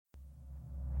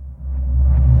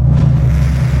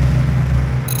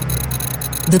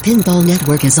The Pinball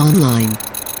Network is online.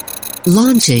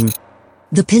 Launching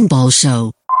The Pinball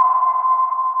Show.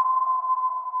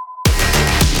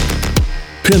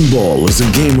 Pinball is a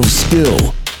game of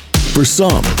skill. For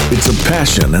some, it's a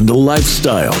passion and a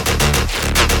lifestyle.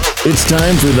 It's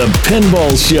time for The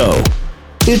Pinball Show.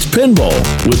 It's pinball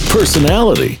with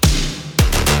personality.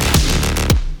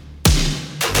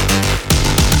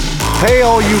 Hey,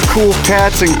 all you cool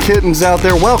cats and kittens out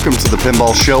there. Welcome to The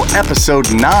Pinball Show,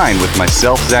 Episode 9 with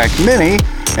myself, Zach Minnie,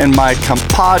 and my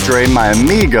compadre, my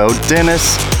amigo,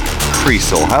 Dennis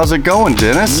Creasel. How's it going,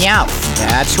 Dennis? Yeah,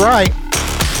 that's right.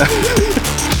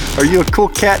 Are you a cool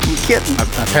cat and kitten?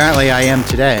 Apparently I am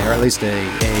today, or at least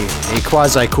a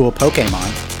quasi-cool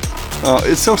Pokemon.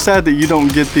 It's so sad that you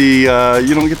don't get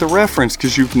the reference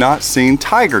because you've not seen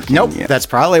Tiger King Nope, yet. That's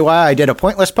probably why I did a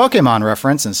pointless Pokemon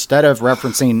reference instead of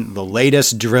referencing the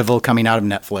latest drivel coming out of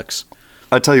Netflix.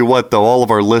 I tell you what, though, all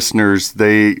of our listeners,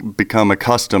 they become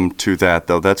accustomed to that,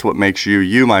 though. That's what makes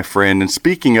you, my friend. And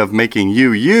speaking of making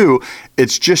you,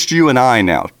 it's just you and I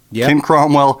now. Yep. Ken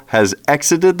Cromwell has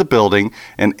exited the building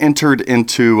and entered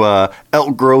into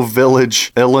Elk Grove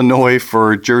Village, Illinois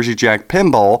for Jersey Jack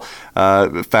Pinball.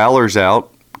 Fowler's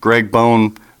out. Greg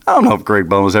Bone, I don't know if Greg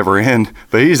Bone was ever in,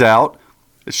 but he's out.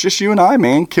 It's just you and I,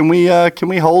 man. Can we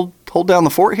hold down the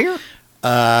fort here?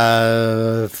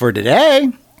 For today.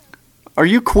 Are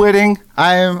you quitting?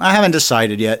 I haven't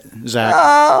decided yet, Zach.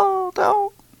 Oh,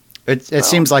 no. It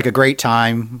seems like a great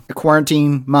time. A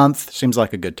quarantine month seems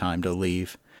like a good time to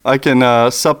leave. I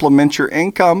can supplement your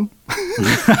income.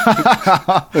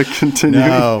 Continue.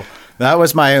 No, that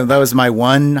was my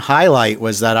one highlight,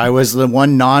 was that I was the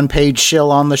one non-paid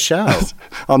shill on the show.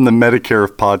 I'm the Medicare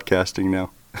of podcasting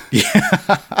now.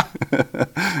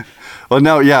 Yeah. Well,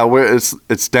 no, yeah,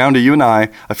 it's down to you and I.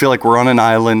 I feel like we're on an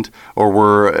island, or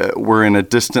we're in a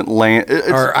distant land.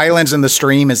 Are islands in the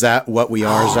stream? Is that what we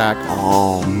are, Zach?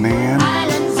 Oh man.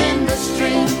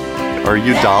 Are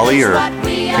you Dolly or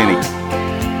Penny?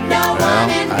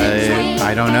 Well,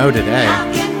 I don't know today.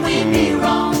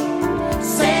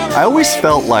 I always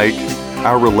felt like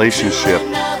our relationship,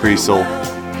 Creasel,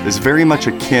 is very much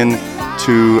akin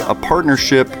to a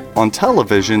partnership on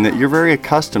television that you're very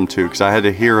accustomed to, because I had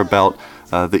to hear about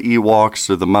the Ewoks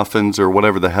or the Muffins or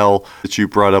whatever the hell that you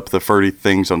brought up, the furry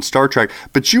things on Star Trek.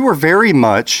 But you were very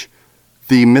much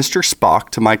the Mr. Spock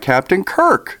to my Captain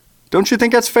Kirk. Don't you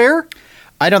think that's fair?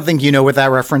 I don't think you know what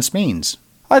that reference means.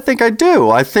 I think I do.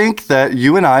 I think that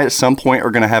you and I at some point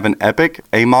are going to have an epic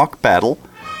AMOC battle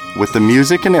with the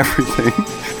music and everything,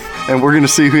 and we're going to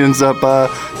see who ends up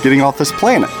getting off this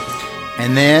planet.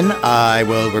 And then I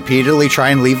will repeatedly try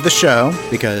and leave the show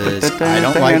because I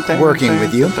don't like working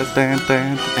with you.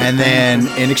 And then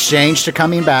in exchange to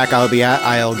coming back,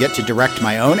 I'll get to direct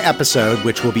my own episode,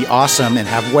 which will be awesome and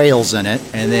have whales in it.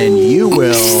 And then you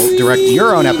will direct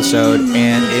your own episode,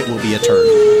 and it will be a turd.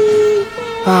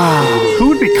 Who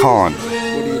would be Khan?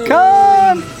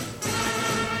 Khan!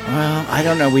 Well, I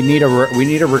don't know. We need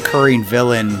a recurring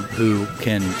villain who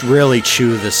can really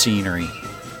chew the scenery.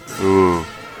 Ooh,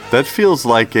 that feels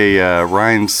like a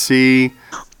Ryan C.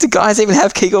 Do guys even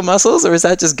have Kegel muscles, or is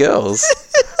that just girls?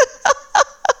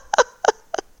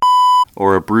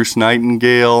 Or a Bruce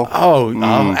Nightingale.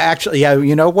 Actually, yeah.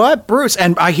 You know what, Bruce?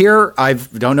 And I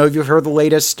don't know if you've heard the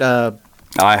latest.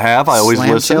 I have. I always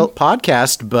Slam listen. Tilt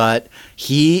podcast, but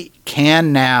he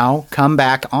can now come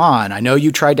back on. I know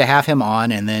you tried to have him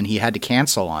on, and then he had to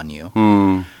cancel on you.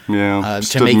 Yeah,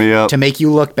 stood me up to make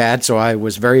you look bad. So I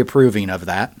was very approving of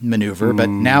that maneuver. But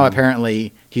now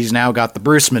apparently he's now got the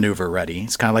Bruce maneuver ready.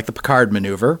 It's kind of like the Picard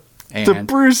maneuver. And the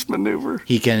Bruce maneuver.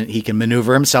 He can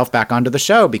maneuver himself back onto the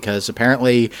show because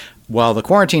apparently, while the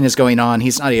quarantine is going on,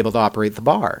 he's not able to operate the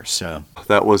bar. So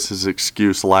that was his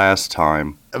excuse last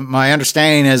time. My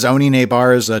understanding is owning a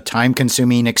bar is a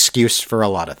time-consuming excuse for a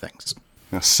lot of things.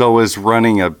 So is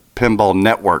running a pinball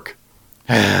network.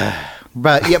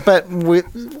 But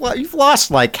you've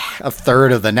lost like a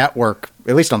third of the network,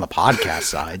 at least on the podcast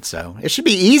side. So it should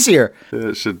be easier.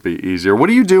 It should be easier. What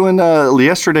are you doing?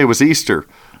 Yesterday was Easter.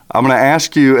 I'm going to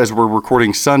ask you, as we're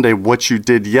recording Sunday, what you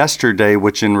did yesterday,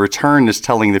 which in return is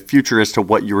telling the future as to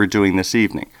what you were doing this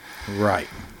evening. Right.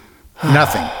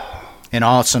 Nothing. In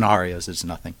all scenarios, it's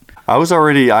nothing. I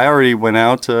already went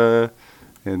out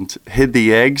and hid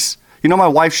the eggs. You know, my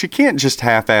wife, she can't just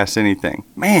half-ass anything.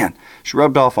 Man, she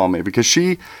rubbed off on me because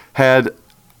she had,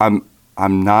 I'm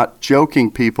not joking,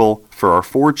 people, for our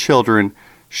 4 children,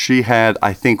 she had,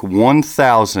 I think,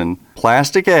 1,000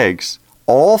 plastic eggs,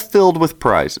 all filled with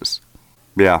prizes.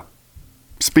 Yeah.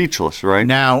 Speechless, right?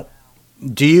 Now,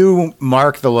 do you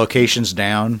mark the locations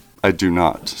down? I do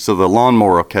not. So the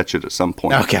lawnmower will catch it at some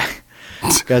point. Okay.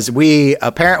 Because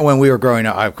apparently when we were growing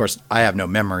up, of course, I have no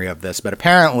memory of this, but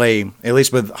apparently, at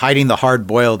least with hiding the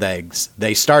hard-boiled eggs,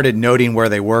 they started noting where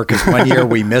they were because one year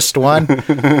we missed one.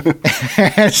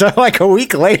 And so like a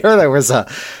week later, there was a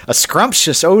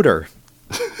scrumptious odor.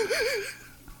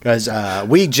 Because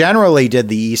we generally did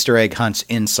the Easter egg hunts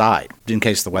inside in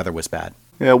case the weather was bad.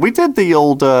 Yeah, we did the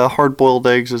old hard-boiled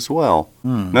eggs as well.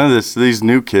 None of these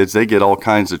new kids, they get all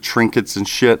kinds of trinkets and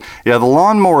shit. Yeah, the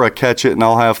lawnmower, I catch it, and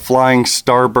I'll have flying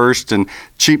starburst and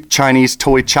cheap Chinese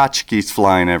toy tchotchkes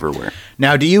flying everywhere.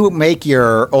 Now, do you make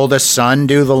your oldest son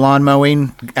do the lawn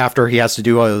mowing after he has to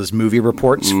do all those movie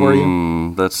reports for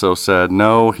you? That's so sad.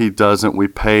 No, he doesn't. We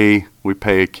pay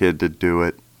a kid to do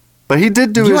it. But he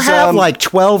did do his... You have like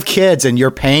 12 kids, and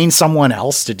you're paying someone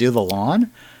else to do the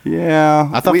lawn? Yeah.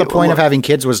 I thought the point of having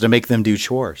kids was to make them do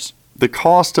chores. The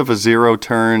cost of a zero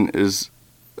turn is,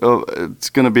 it's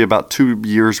going to be about 2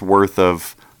 years worth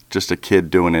of just a kid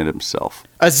doing it himself.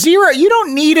 A zero? You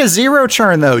don't need a zero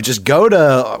turn, though. Just go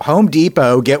to Home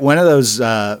Depot, get one of those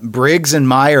Briggs &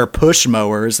 Meyer push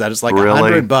mowers that is like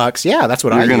 $100. Yeah, that's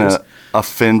what I use. You're going to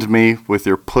offend me with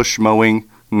your push mowing?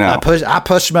 No. I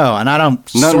push mow, and I don't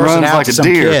source it out like to a some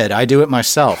deer. kid. I do it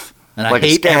myself. And I like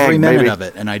hate every minute of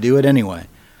it, and I do it anyway.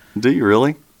 Do you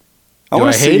really? Do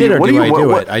I hate it or do I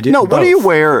do it? I do no. both. What do you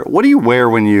wear? What do you wear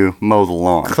when you mow the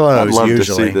lawn? Clothes, I'd love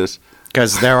usually. to see this.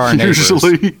 Because there are neighbors.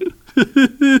 Usually.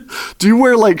 Do you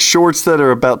wear like shorts that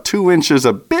are about 2 inches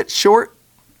a bit short?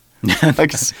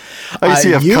 I see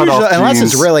you have cut off jeans. Unless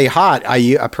it's really hot,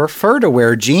 I prefer to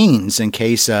wear jeans in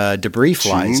case debris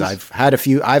flies. Jeans? I've had a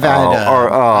few. I've had.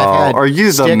 Are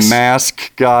you sticks. the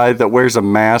mask guy that wears a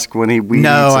mask when he weeds?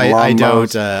 No, I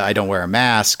don't. I don't wear a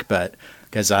mask, but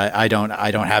because I don't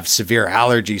have severe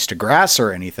allergies to grass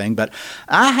or anything. But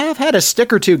I have had a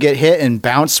stick or two get hit and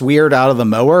bounce weird out of the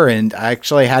mower, and I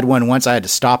actually had one once. I had to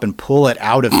stop and pull it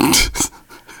out of me.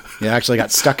 It actually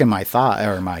got stuck in my thigh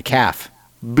or my calf.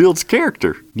 Builds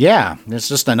character. Yeah, it's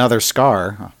just another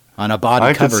scar on a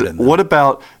body covered in them. What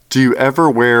about, do you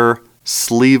ever wear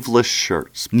sleeveless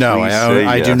shirts? No,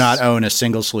 I do not own a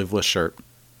single sleeveless shirt.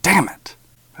 Damn it.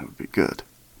 That would be good.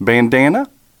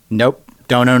 Bandana? Nope,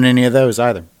 don't own any of those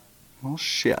either. Well,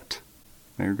 shit.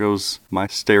 There goes my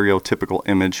stereotypical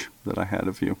image that I had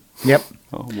of you. Yep.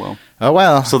 Oh, well. Oh,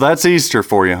 well. So that's Easter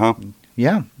for you, huh?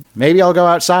 Yeah. Maybe I'll go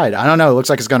outside. I don't know. It looks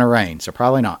like it's going to rain, so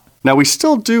probably not. Now, we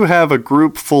still do have a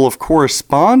group full of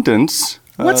correspondents.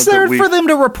 What's there for them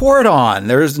to report on?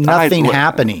 There's nothing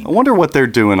happening. I wonder what they're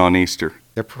doing on Easter.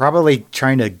 They're probably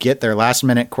trying to get their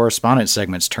last-minute correspondence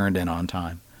segments turned in on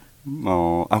time.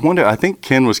 Oh, I wonder. I think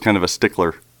Ken was kind of a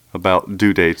stickler about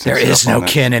due dates. There is no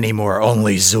Ken anymore,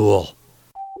 only Zool.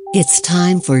 It's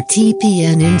time for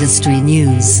TPN Industry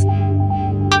News.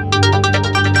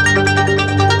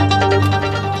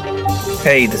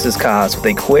 Hey, this is Kaz with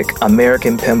a quick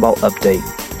American Pinball update.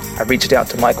 I reached out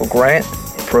to Michael Grant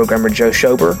and programmer Joe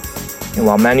Schober, and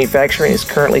while manufacturing is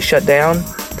currently shut down,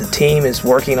 the team is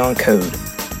working on code.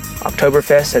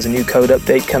 Oktoberfest has a new code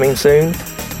update coming soon,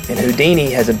 and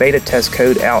Houdini has a beta test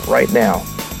code out right now.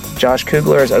 Josh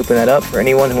Kugler has opened that up for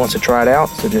anyone who wants to try it out,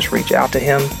 so just reach out to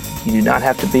him. You do not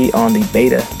have to be on the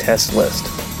beta test list.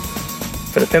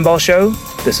 For the Pinball Show,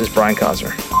 this is Brian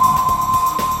Kosner.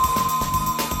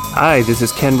 Hi, this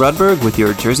is Ken Rudberg with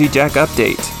your Jersey Jack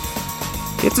update.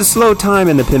 It's a slow time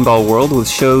in the pinball world with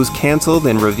shows canceled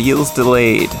and reveals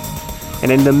delayed.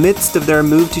 And in the midst of their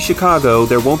move to Chicago,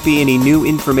 there won't be any new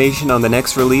information on the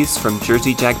next release from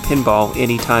Jersey Jack Pinball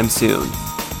anytime soon.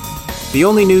 The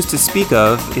only news to speak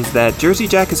of is that Jersey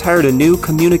Jack has hired a new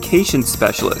communications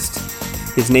specialist.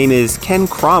 His name is Ken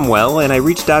Cromwell, and I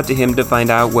reached out to him to find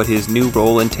out what his new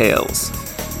role entails.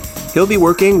 He'll be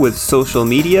working with social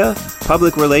media,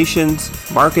 public relations,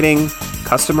 marketing,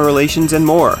 customer relations, and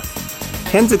more.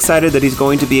 Ken's excited that he's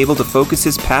going to be able to focus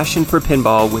his passion for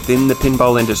pinball within the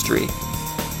pinball industry.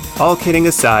 All kidding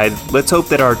aside, let's hope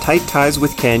that our tight ties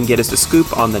with Ken get us a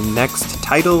scoop on the next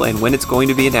title and when it's going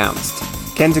to be announced.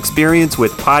 Ken's experience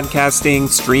with podcasting,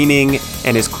 streaming,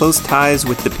 and his close ties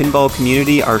with the pinball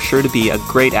community are sure to be a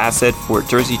great asset for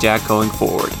Jersey Jack going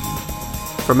forward.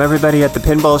 From everybody at the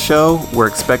Pinball Show, we're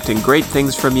expecting great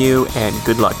things from you, and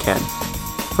good luck, Ken.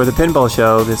 For the Pinball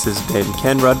Show, this has been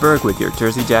Ken Rudberg with your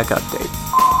Jersey Jack update.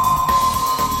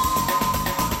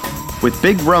 With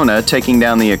Big Rona taking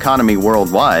down the economy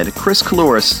worldwide, Chris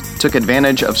Kalouris took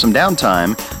advantage of some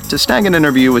downtime to snag an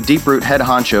interview with Deeproot head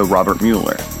honcho Robert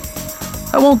Mueller.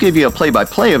 I won't give you a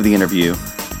play-by-play of the interview,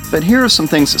 but here are some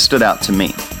things that stood out to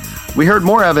me. We heard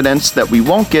more evidence that we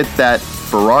won't get that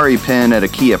Ferrari pin at a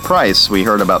Kia price we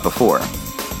heard about before.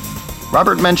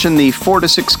 Robert mentioned the 4 to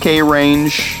 6K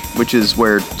range, which is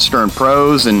where Stern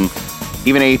Pros and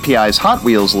even API's Hot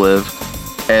Wheels live,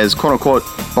 as quote-unquote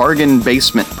bargain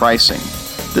basement pricing.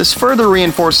 This further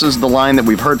reinforces the line that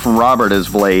we've heard from Robert as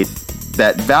of late,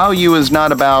 that value is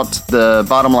not about the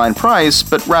bottom line price,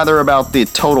 but rather about the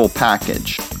total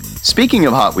package. Speaking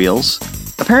of Hot Wheels,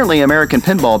 apparently American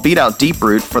Pinball beat out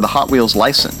Deeproot for the Hot Wheels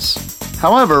license.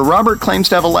 However, Robert claims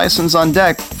to have a license on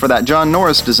deck for that John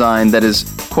Norris design that is,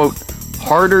 quote,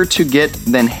 harder to get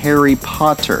than Harry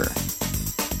Potter.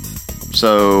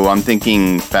 So I'm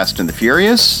thinking Fast and the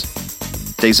Furious?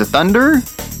 Days of Thunder?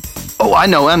 Oh, I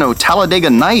know, Talladega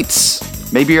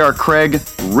Nights. Maybe our Craig,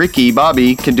 Ricky,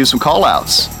 Bobby can do some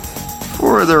call-outs.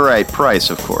 For the right price,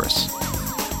 of course.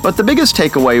 But the biggest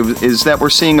takeaway is that we're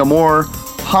seeing a more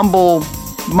humble,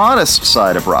 modest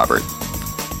side of Robert.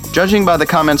 Judging by the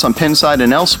comments on Pinside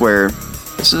and elsewhere,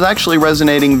 this is actually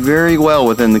resonating very well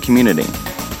within the community.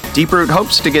 Deeproot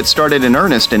hopes to get started in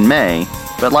earnest in May,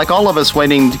 but like all of us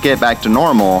waiting to get back to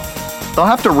normal, they'll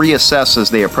have to reassess as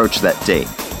they approach that date.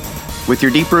 With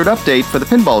your Deeproot update for the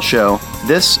Pinball Show,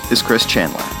 this is Chris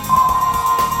Chandler.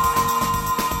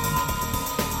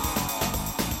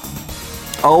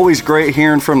 Always great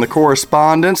hearing from the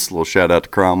correspondents. A little shout out to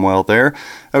Cromwell there.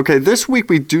 Okay, this week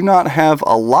we do not have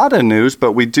a lot of news,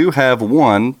 but we do have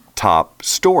one top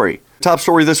story. Top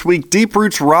story this week,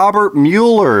 Deeproot's Robert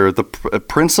Mueller, the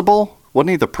principal.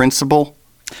 Wasn't he the principal?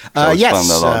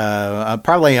 Yes,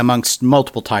 probably amongst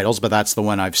multiple titles, but that's the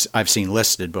one I've seen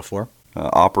listed before.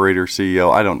 Operator,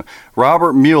 CEO, I don't know.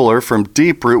 Robert Mueller from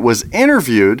Deeproot was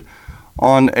interviewed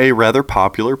on a rather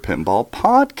popular pinball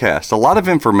podcast. A lot of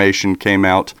information came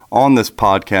out on this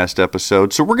podcast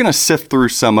episode, so we're going to sift through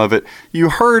some of it. You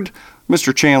heard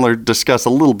Mr. Chandler discuss a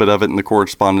little bit of it in the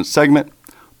correspondence segment,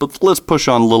 but let's push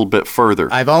on a little bit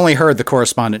further. I've only heard the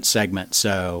correspondence segment,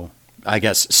 so I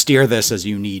guess steer this as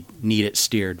you need it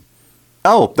steered.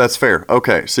 Oh, that's fair.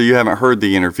 Okay, so you haven't heard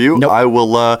the interview. Nope.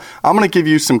 I'm going to give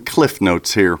you some cliff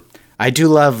notes here. I do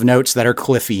love notes that are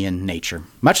cliffy in nature,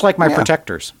 much like my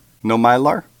protectors. No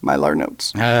Mylar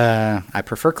notes. I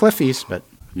prefer Cliffies, but...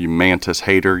 You Mantis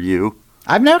hater, you.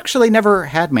 I've actually never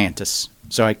had Mantis,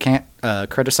 so I can't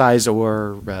criticize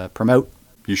or promote.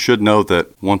 You should know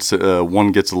that once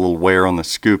one gets a little wear on the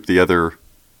scoop, the other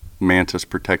Mantis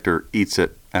protector eats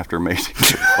it after mating.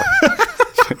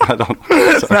 I don't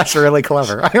know. That's really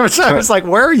clever. I was like,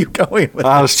 where are you going with that?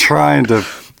 I was trying to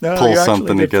pull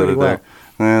something together there.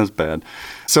 That was bad.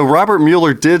 So Robert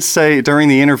Mueller did say during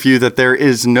the interview that there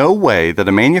is no way that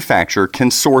a manufacturer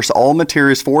can source all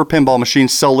materials for pinball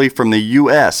machines solely from the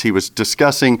U.S. He was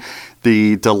discussing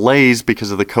the delays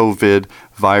because of the COVID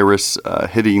virus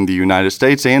hitting the United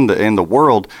States and the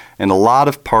world, and a lot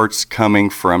of parts coming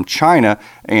from China,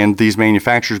 and these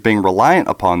manufacturers being reliant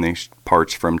upon these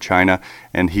parts from China.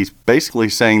 And he's basically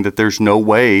saying that there's no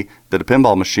way that a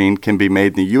pinball machine can be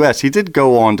made in the U.S. He did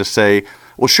go on to say,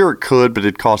 well, sure, it could, but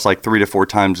it'd cost like 3 to 4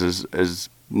 times as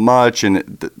much,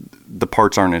 and the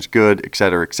parts aren't as good, et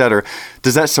cetera, et cetera.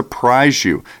 Does that surprise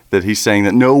you that he's saying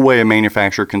that no way a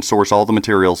manufacturer can source all the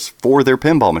materials for their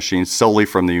pinball machines solely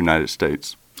from the United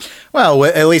States? Well,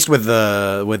 at least with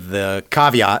the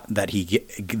caveat that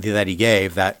he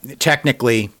gave, that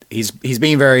technically he's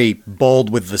being very bold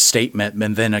with the statement,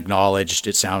 and then acknowledged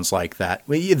it sounds like that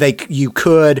you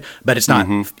could, but it's not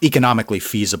economically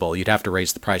feasible. You'd have to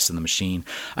raise the price of the machine.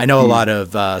 I know a lot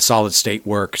of solid state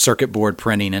work, circuit board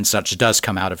printing and such does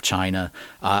come out of China.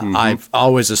 I've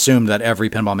always assumed that every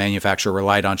pinball manufacturer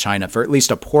relied on China for at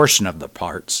least a portion of the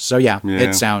parts. So yeah.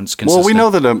 It sounds consistent. Well, we know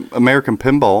that American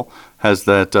Pinball has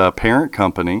that parent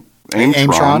company,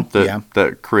 Aimtron,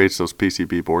 that creates those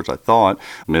PCB boards, I thought.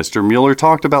 Mr. Mueller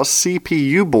talked about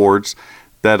CPU boards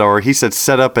that are, he said,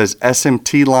 set up as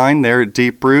SMT line there at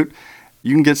Deeproot.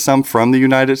 You can get some from the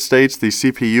United States, these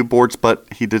CPU boards, but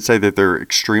he did say that they're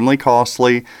extremely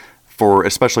costly,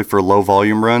 especially for low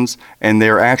volume runs, and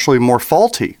they're actually more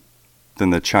faulty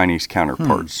than the Chinese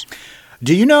counterparts.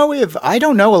 Do you know I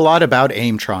don't know a lot about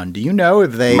Aimtron. Do you know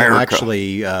if they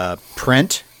actually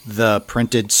print the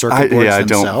printed circuit boards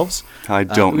themselves? I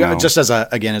don't know. Just as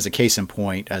a case in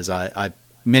point, as I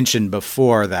mentioned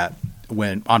before, that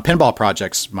when on pinball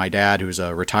projects, my dad, who's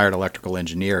a retired electrical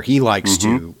engineer, he likes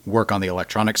to work on the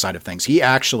electronic side of things. He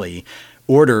actually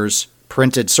orders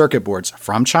printed circuit boards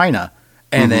from China,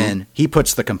 and then he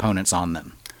puts the components on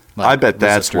them. Like I bet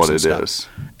that's what it is.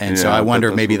 And so I wonder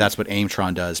if maybe that's what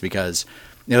Aimtron does, because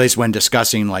at least when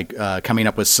discussing coming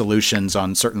up with solutions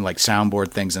on certain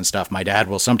soundboard things and stuff, my dad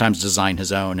will sometimes design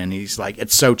his own, and he's like,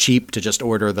 it's so cheap to just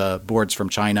order the boards from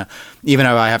China, even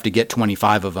though I have to get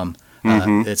 25 of them.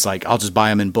 It's like I'll just buy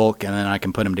them in bulk, and then I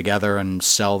can put them together and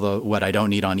sell what I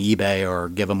don't need on eBay or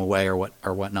give them away or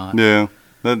whatnot. Yeah.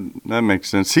 That makes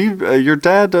sense. Your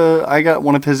dad, I got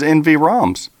one of his NV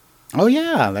ROMs. Oh,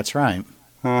 yeah, that's right.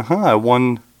 I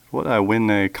won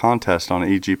a contest on an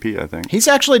EGP, I think. He's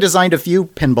actually designed a few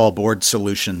pinball board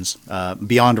solutions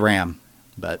beyond RAM.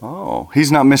 But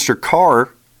he's not Mr.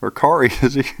 Carr or Kari,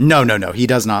 is he? No. He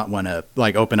does not want to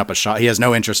open up a shop. He has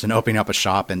no interest in opening up a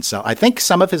shop and sell. I think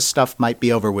some of his stuff might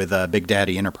be over with Big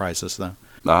Daddy Enterprises, though.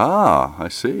 Ah, I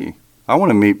see. I want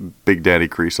to meet Big Daddy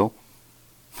Creasel.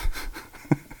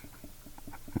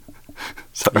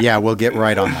 Yeah, we'll get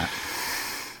right on that.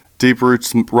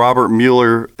 Deeproot's Robert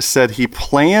Mueller said he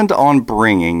planned on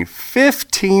bringing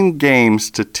 15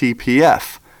 games to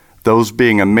TPF, those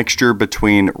being a mixture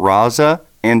between Raza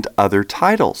and other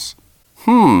titles.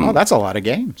 Oh, that's a lot of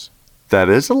games. That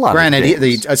is a lot of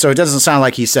games. So it doesn't sound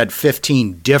like he said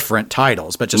 15 different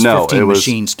titles, but just 15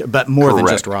 machines, but more than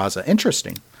just Raza.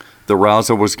 Interesting. The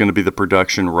Raza was going to be the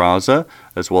production Raza,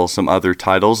 as well as some other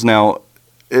titles. Now,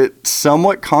 it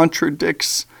somewhat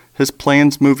contradicts his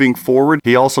plans moving forward.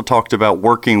 He also talked about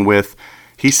working with,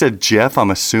 he said, Jeff,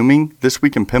 I'm assuming This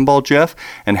Week in Pinball Jeff,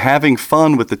 and having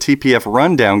fun with the TPF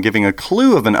rundown, giving a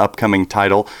clue of an upcoming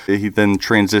title. He then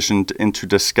transitioned into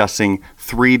discussing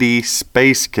 3D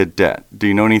Space Cadet. Do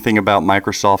you know anything about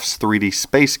Microsoft's 3D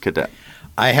Space Cadet?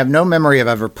 I have no memory of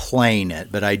ever playing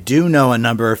it, but I do know a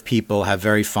number of people have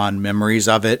very fond memories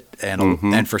of it,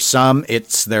 and for some, it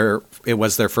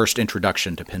was their first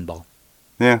introduction to pinball.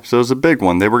 Yeah, so it was a big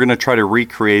one. They were going to try to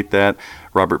recreate that.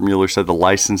 Robert Mueller said the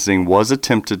licensing was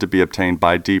attempted to be obtained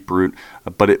by Deeproot,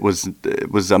 but it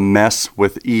was a mess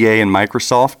with EA and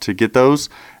Microsoft to get those.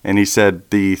 And he said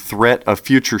the threat of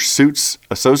future suits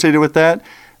associated with that,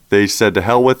 they said to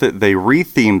hell with it. They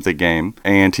rethemed the game.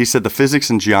 And he said the physics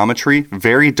and geometry,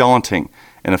 very daunting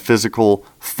in a physical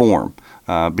form.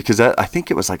 Because I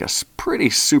think it was like a pretty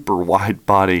super wide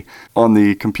body on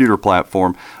the computer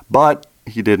platform. But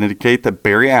he did indicate that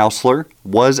Barry Ausler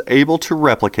was able to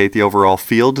replicate the overall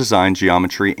field design,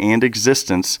 geometry, and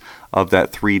existence of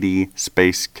that 3D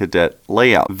Space Cadet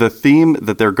layout. The theme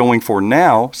that they're going for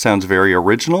now sounds very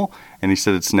original, and he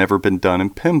said it's never been done in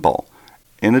pinball.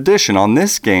 In addition, on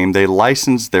this game, they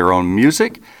licensed their own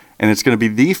music, and it's going to be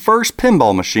the first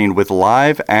pinball machine with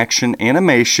live action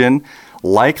animation,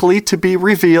 likely to be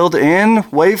revealed in,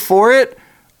 wait for it,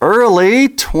 early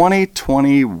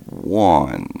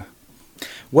 2021.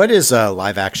 What is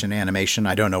live action animation?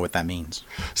 I don't know what that means.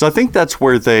 So I think that's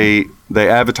where they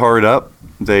avatar it up.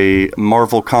 They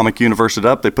Marvel Comic Universe it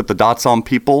up. They put the dots on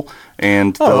people,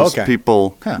 and those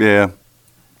people, yeah.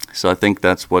 So I think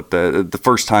that's what the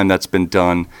first time that's been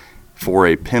done for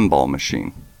a pinball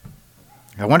machine.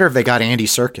 I wonder if they got Andy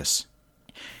Serkis.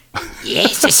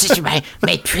 Yes, this is my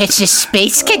precious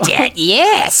space cadet,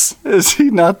 yes. Is he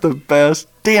not the best?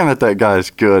 Damn it, that guy's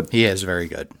good. He is very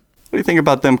good. What do you think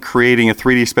about them creating a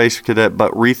 3D Space Cadet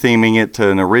but retheming it to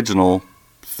an original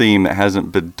theme that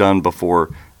hasn't been done before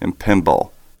in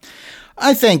pinball?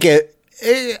 I think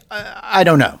I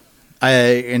don't know.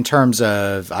 In terms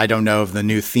of, I don't know if the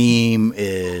new theme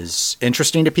is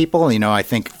interesting to people. You know, I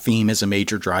think theme is a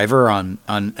major driver on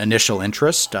initial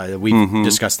interest. We've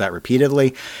discussed that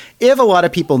repeatedly. If a lot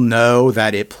of people know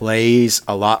that it plays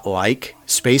a lot like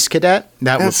Space Cadet,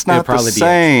 that would probably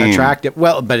be attractive.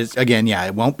 Well, but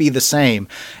it won't be the same.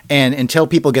 And until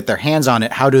people get their hands on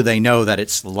it, how do they know that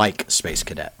it's like Space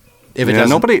Cadet? If it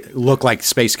doesn't look like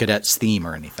Space Cadet's theme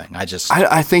or anything.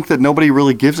 I think that nobody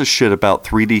really gives a shit about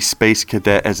 3D Space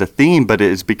Cadet as a theme, but it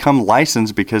has become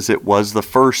licensed because it was the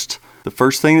first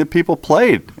thing that people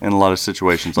played in a lot of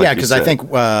situations. Like because I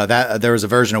think that there was a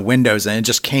version of Windows and it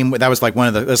just came with, that was like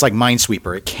it was like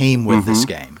Minesweeper. It came with this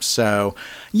game. So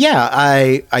yeah,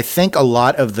 I think a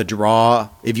lot of the draw,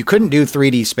 if you couldn't do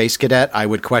 3D Space Cadet, I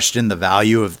would question the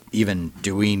value of even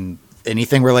doing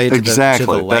anything related to the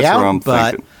layout. That's what I'm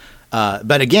thinking.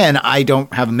 But again, I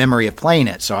don't have a memory of playing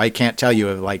it, so I can't tell you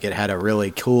if it had a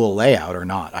really cool layout or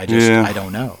not. I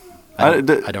don't know. I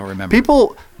don't remember.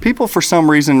 People for some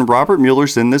reason, Robert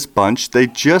Mueller's in this bunch. They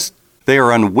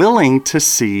are unwilling to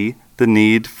see the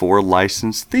need for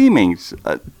licensed themings.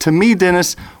 To me,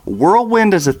 Dennis,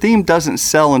 Whirlwind as a theme doesn't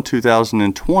sell in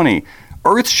 2020.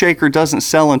 Earthshaker doesn't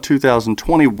sell in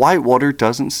 2020. Whitewater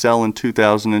doesn't sell in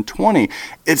 2020.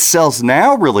 It sells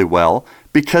now really well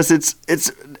because it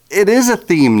is a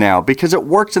theme now, because it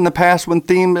worked in the past when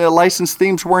licensed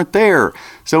themes weren't there.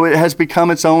 So it has become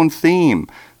its own theme.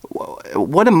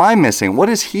 What am I missing? What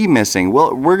is he missing?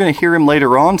 Well, we're going to hear him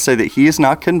later on say that he is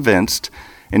not convinced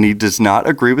and he does not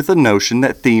agree with the notion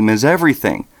that theme is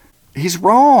everything. He's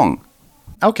wrong.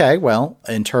 Okay, well,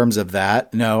 in terms of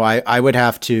that, no, I would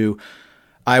have to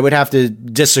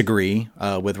disagree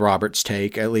with Robert's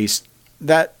take, at least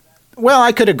that Well,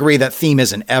 I could agree that theme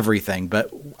isn't everything,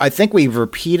 but I think we've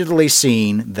repeatedly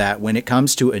seen that when it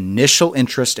comes to initial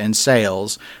interest and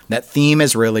sales, that theme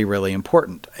is really, really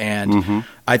important. And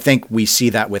I think we see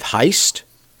that with Heist,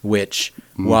 which,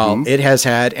 while it has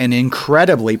had an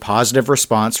incredibly positive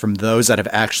response from those that have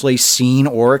actually seen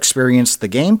or experienced the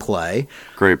gameplay.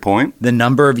 Great point. The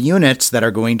number of units that are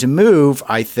going to move,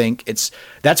 I think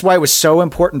that's why it was so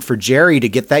important for Jerry to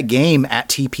get that game at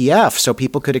TPF so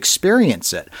people could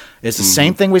experience it. It's the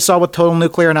same thing we saw with Total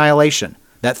Nuclear Annihilation.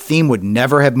 That theme would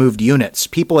never have moved units.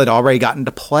 People had already gotten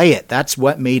to play it. That's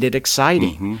what made it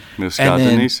exciting.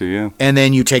 And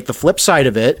then you take the flip side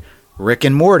of it, Rick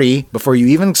and Morty, before you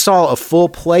even saw a full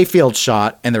playfield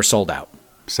shot, and they're sold out.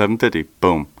 $750,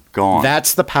 boom, gone.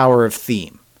 That's the power of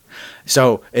theme.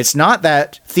 So it's not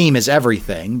that theme is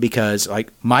everything, because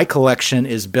like my collection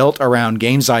is built around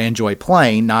games I enjoy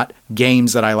playing, not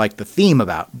games that I like the theme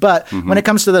about. But when it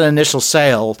comes to that initial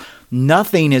sale,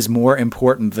 nothing is more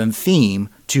important than theme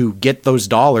to get those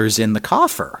dollars in the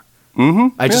coffer.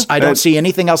 I don't see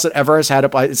anything else that ever has had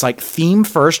it. It's like theme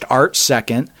first, art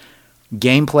second.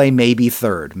 Gameplay maybe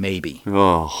third, maybe.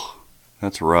 Oh,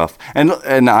 that's rough.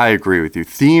 And I agree with you.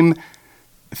 Theme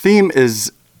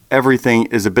is everything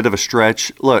is a bit of a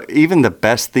stretch. Look, even the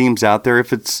best themes out there,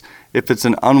 if it's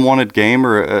an unwanted game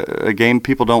or a game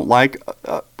people don't like,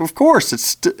 of course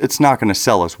it's not going to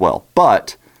sell as well.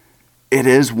 But it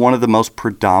is one of the most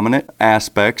predominant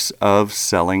aspects of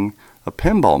selling a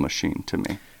pinball machine to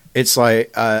me. It's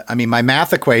like, my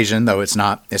math equation, though it's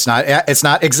not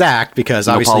exact because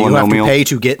obviously you have to pay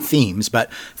to get themes, but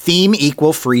theme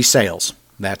equal free sales.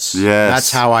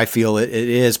 That's how I feel it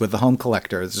is with the home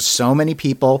collector. There's so many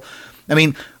people. I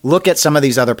mean, look at some of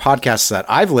these other podcasts that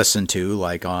I've listened to,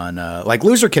 like on like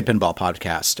Loser Kid Pinball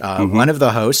podcast. One of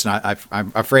the hosts, and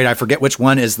I'm afraid I forget which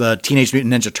one, is the Teenage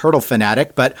Mutant Ninja Turtle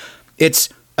fanatic, but it's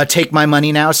a take my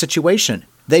money now situation.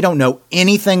 They don't know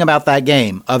anything about that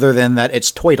game other than that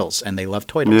it's Toidles, and they love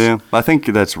Toidles. Yeah, I think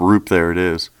that's Roop. There it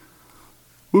is.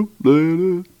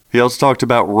 He also talked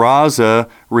about Raza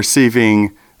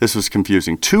receiving, this was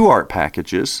confusing, 2 art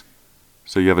packages.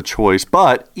 So you have a choice,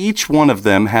 but each one of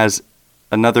them has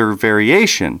another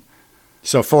variation.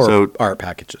 So 4 art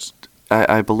packages.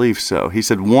 I believe so. He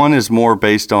said one is more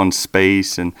based on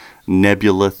space and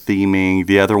nebula theming.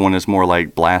 The other one is more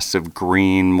like blasts of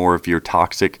green, more of your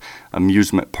toxic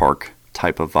amusement park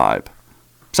type of vibe.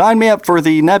 Sign me up for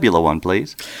the nebula one,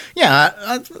 please.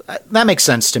 Yeah, that makes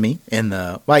sense to me.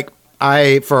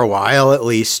 For a while at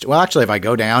least, well, actually, if I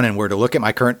go down and were to look at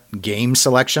my current game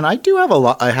selection, I do have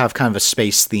I have kind of a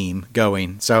space theme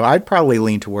going. So I'd probably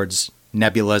lean towards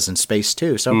nebulas and space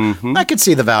too. So I could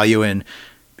see the value in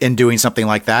doing something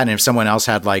like that. And if someone else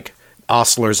had like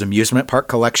Osler's amusement park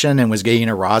collection and was getting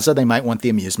a Raza, they might want the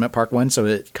amusement park one, so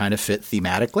it kind of fit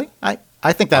thematically.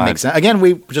 I think that makes sense. Again,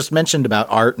 we just mentioned about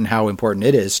art and how important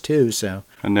it is too. So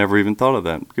I never even thought of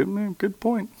that. Good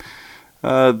point.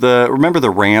 Remember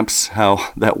the ramps,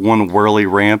 how that one whirly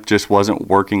ramp just wasn't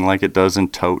working like it does in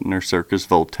Toten or Circus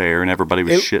Voltaire, and everybody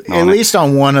was shitting on it. At least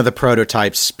on one of the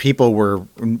prototypes, people were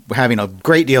having a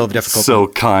great deal of difficulty. So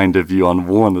kind of you on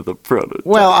one of the prototypes.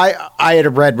 Well, I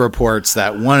had read reports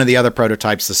that one of the other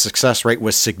prototypes, the success rate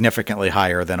was significantly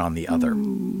higher than on the other.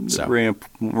 So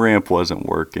ramp wasn't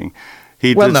working.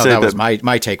 That was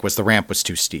my take. Was the ramp was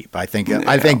too steep. I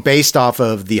think based off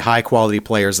of the high quality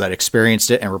players that experienced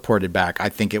it and reported back, I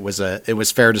think it was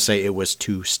fair to say it was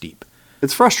too steep.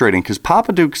 It's frustrating because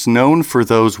Papa Duke's known for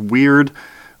those weird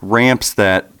ramps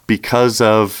that, because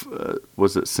of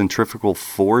was it centrifugal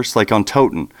force, like on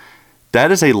Toten,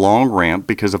 that is a long ramp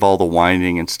because of all the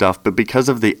winding and stuff. But because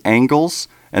of the angles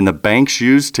and the banks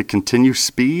used to continue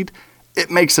speed, it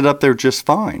makes it up there just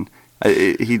fine.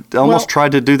 He almost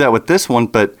tried to do that with this one,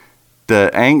 but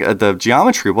the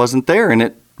geometry wasn't there, and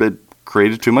it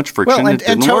created too much friction. It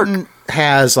didn't work. Toten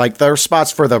has like there are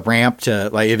spots for the ramp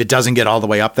to, like, if it doesn't get all the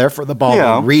way up there, for the ball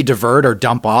to re-divert or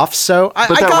dump off. So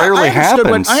that rarely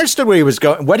happens. I understood what he was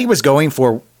going. What he was going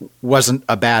for wasn't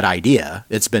a bad idea.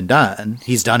 It's been done.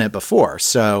 He's done it before.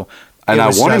 So. And I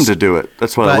want him to do it.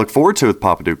 That's what I look forward to with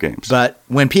Papa Duke games. But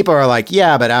when people are like,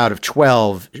 yeah, but out of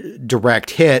 12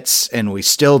 direct hits and we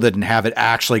still didn't have it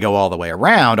actually go all the way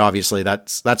around, obviously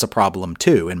that's a problem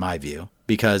too, in my view.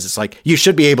 Because it's like, you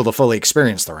should be able to fully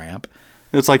experience the ramp.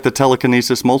 It's like the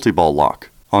telekinesis multi-ball lock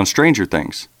on Stranger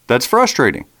Things. That's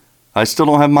frustrating. I still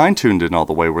don't have mine tuned in all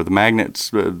the way where the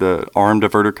magnets, the arm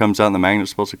diverter comes out and the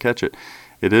magnet's supposed to catch it.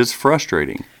 It is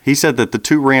frustrating. He said that the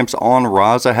 2 ramps on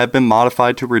Raza have been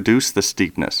modified to reduce the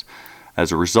steepness.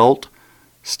 As a result,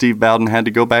 Steve Bowden had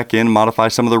to go back in and modify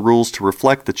some of the rules to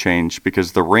reflect the change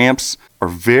because the ramps are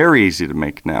very easy to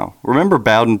make now. Remember,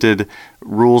 Bowden did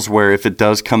rules where if it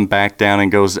does come back down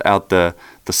and goes out the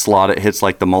slot, it hits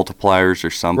like the multipliers or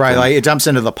something. Right, like it dumps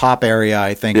into the pop area,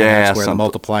 I think, and that's where the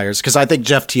multipliers. Because I think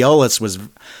Jeff Teolis was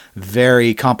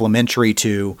very complimentary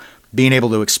to being able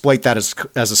to exploit that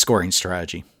as a scoring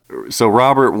strategy. So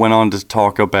Robert went on to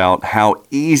talk about how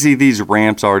easy these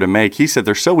ramps are to make. He said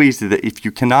they're so easy that if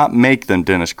you cannot make them,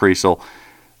 Dennis Kriesel,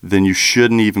 then you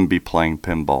shouldn't even be playing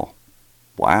pinball.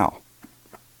 Wow.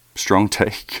 Strong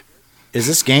take. Is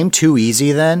this game too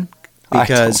easy then?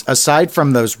 Because aside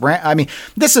from those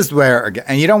this is where,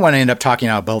 and you don't want to end up talking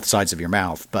out both sides of your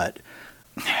mouth, but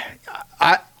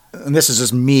and this is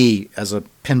just me as a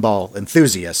pinball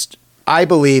enthusiast, I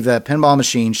believe that a pinball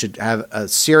machine should have a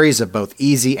series of both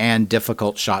easy and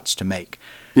difficult shots to make.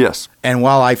 Yes. And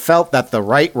while I felt that the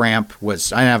right ramp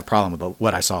was, I didn't have a problem with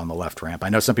what I saw on the left ramp. I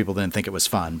know some people didn't think it was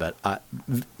fun, but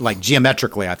like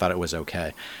geometrically, I thought it was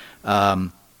okay.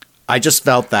 I just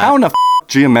felt that. How in the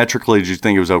geometrically did you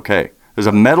think it was okay? There's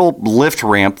a metal lift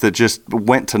ramp that just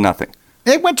went to nothing.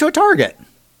 It went to a target.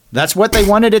 That's what they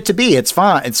wanted it to be. It's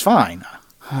fine. It's fine.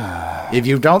 If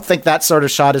you don't think that sort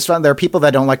of shot is fun, there are people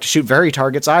that don't like to shoot very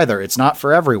targets either. It's not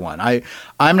for everyone.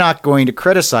 I'm not going to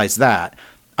criticize that.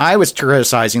 I was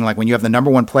criticizing, like, when you have the number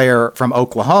one player from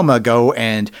Oklahoma go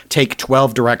and take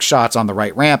 12 direct shots on the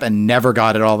right ramp and never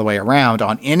got it all the way around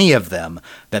on any of them,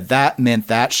 that meant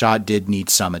that shot did need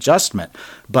some adjustment.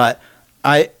 But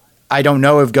I don't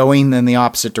know if going in the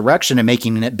opposite direction and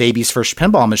making it baby's first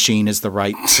pinball machine is the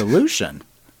right solution.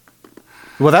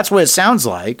 Well, that's what it sounds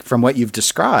like from what you've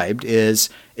described, is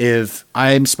if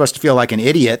I'm supposed to feel like an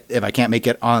idiot if I can't make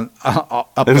it on up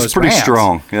those ramps. It was pretty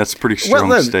strong. Yeah, that's a pretty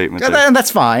strong statement. And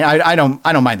that's fine. I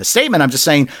don't mind the statement. I'm just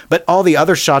saying, but all the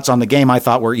other shots on the game I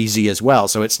thought were easy as well.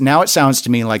 So it sounds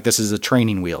to me like this is a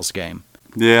training wheels game.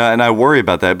 Yeah, and I worry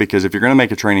about that because if you're going to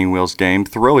make a training wheels game,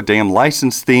 throw a damn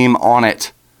license theme on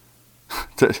it.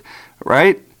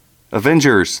 Right?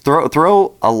 Avengers,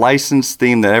 throw a licensed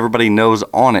theme that everybody knows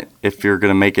on it if you're going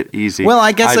to make it easy. Well,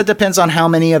 I guess it depends on how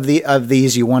many of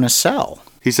these you want to sell.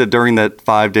 He said during that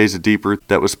 5 days of Deeproot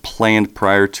that was planned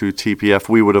prior to TPF,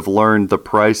 we would have learned the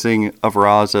pricing of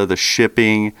Raza, the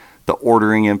shipping, the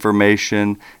ordering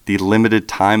information, the limited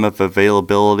time of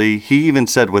availability. He even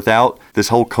said without this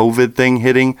whole COVID thing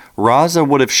hitting, Raza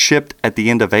would have shipped at the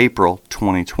end of April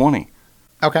 2020.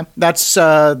 Okay,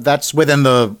 that's within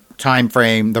the time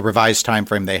frame, the revised time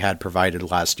frame they had provided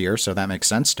last year, so that makes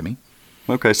sense to me.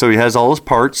 Okay, so he has all his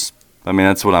parts. I mean,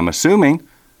 that's what I'm assuming.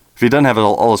 If he doesn't have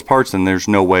all his parts, then there's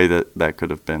no way that could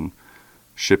have been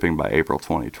shipping by April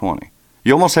 2020.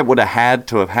 You almost would have had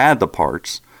to have had the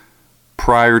parts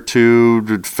prior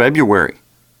to February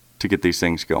to get these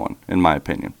things going, in my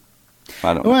opinion.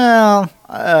 I don't know. Well,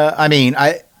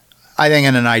 I think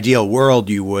in an ideal world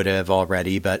you would have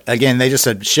already, but again, they just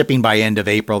said shipping by end of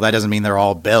April. That doesn't mean they're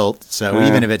all built. So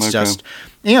even if it's just,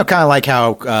 kind of like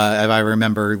how if I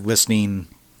remember listening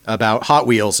about Hot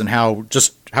Wheels and how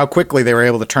quickly they were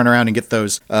able to turn around and get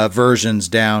those versions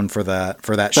down for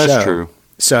that show. That's true.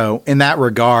 So in that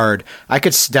regard, I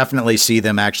could definitely see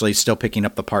them actually still picking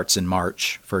up the parts in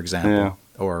March, for example,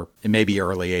 or maybe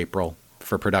early April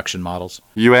for production models.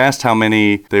 You asked how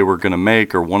many they were going to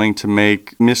make or wanting to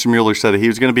make. Mr. Mueller said that he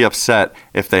was going to be upset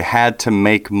if they had to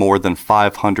make more than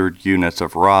 500 units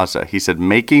of Raza. He said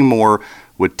making more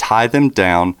would tie them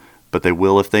down, but they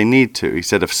will if they need to. He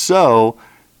said if so,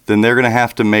 then they're going to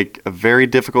have to make a very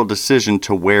difficult decision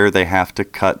to where they have to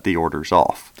cut the orders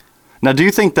off. Now, do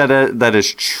you think that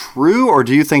is true, or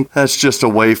do you think that's just a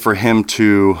way for him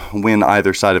to win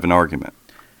either side of an argument?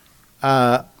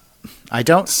 I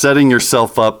don't... Setting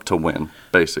yourself up to win,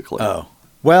 basically. Oh.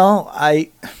 Well,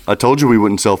 I told you we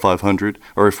wouldn't sell 500,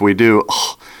 or if we do,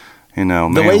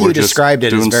 man, the way you described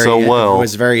it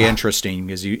was very interesting,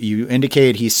 because you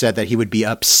indicated he said that he would be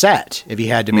upset if he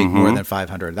had to make more than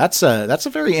 500. That's a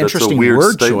very interesting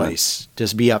word choice,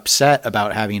 to be upset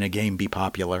about having a game be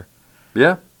popular.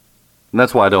 Yeah. And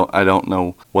that's why I don't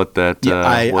know what that.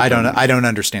 I don't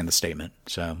understand the statement.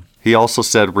 So he also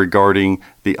said regarding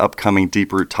the upcoming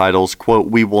Deeproot titles, quote,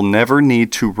 "We will never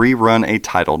need to rerun a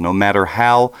title, no matter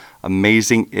how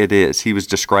amazing it is." He was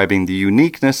describing the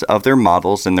uniqueness of their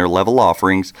models and their level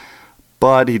offerings,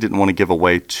 but he didn't want to give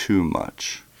away too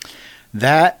much.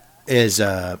 That is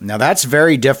now that's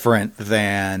very different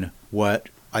than what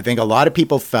I think a lot of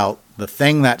people felt the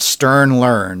thing that Stern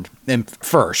learned, and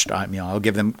first, I'll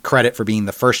give them credit for being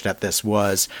the first at this,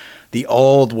 was the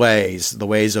old ways, the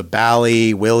ways of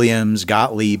Bally, Williams,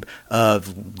 Gottlieb,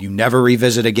 of you never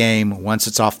revisit a game once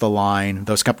it's off the line.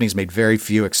 Those companies made very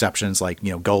few exceptions, like,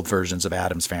 gold versions of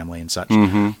Addams Family and such.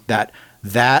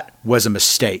 That was a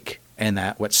mistake. And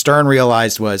that what Stern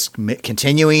realized was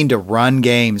continuing to run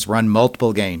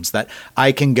multiple games, that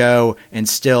I can go and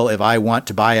still, if I want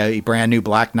to buy a brand new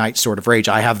Black Knight Sword of Rage,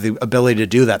 I have the ability to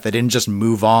do that. They didn't just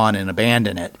move on and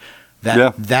abandon it.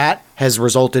 That has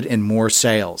resulted in more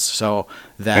sales.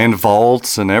 And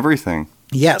vaults and everything.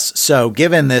 Yes. So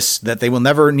given this, that they will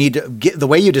never need to get the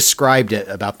way you described it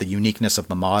about the uniqueness of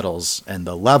the models and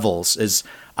the levels is,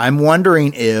 I'm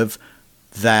wondering if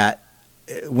that,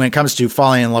 when it comes to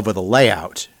falling in love with a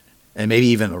layout and maybe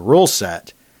even the rule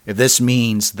set, if this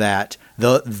means that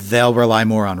they'll rely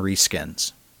more on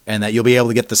reskins and that you'll be able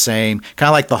to get the same, kind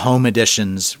of like the home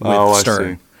editions with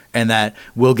Stern, and that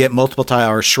we'll get multiple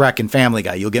titles, or Shrek and Family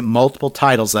Guy, you'll get multiple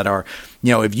titles that are,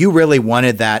 if you really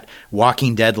wanted that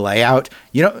Walking Dead layout,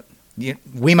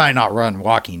 we might not run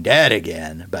Walking Dead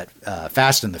again, but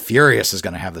Fast and the Furious is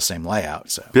going to have the same layout.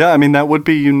 So yeah, that would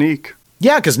be unique.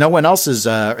 Yeah, because no one else is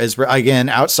again,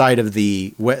 outside of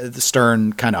the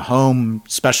Stern kind of home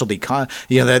specialty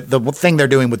the thing they're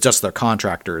doing with just their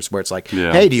contractors, where it's like,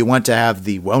 hey, do you want to have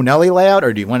the Wonelli layout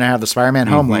or do you want to have the Spider-Man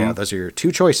home layout? Those are your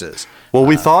two choices. Well,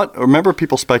 remember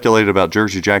people speculated about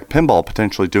Jersey Jack Pinball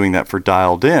potentially doing that for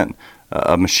Dialed In,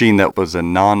 a machine that was a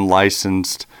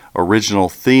non-licensed original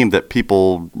theme that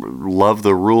people love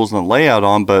the rules and the layout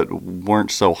on, but weren't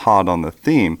so hot on the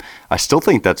theme. I still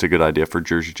think that's a good idea for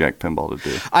Jersey Jack Pinball to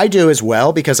do. I do as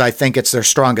well, because I think it's their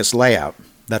strongest layout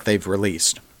that they've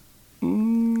released.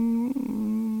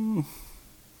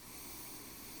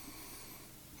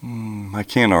 I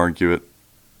can't argue it.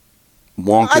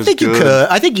 Wonka's I think good. you could.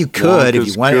 I think you could if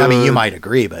you want. Good. You might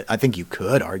agree, but I think you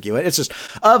could argue it. It's just,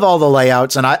 of all the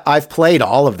layouts, and I've played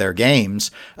all of their games,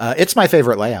 it's my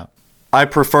favorite layout. I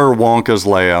prefer Wonka's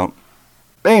layout.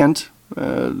 And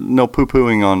no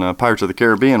poo-pooing on Pirates of the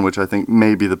Caribbean, which I think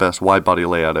may be the best wide-body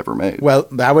layout ever made. Well,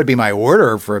 that would be my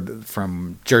order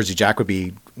from Jersey Jack, would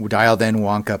be Dialed In,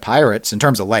 Wonka, Pirates, in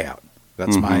terms of layout.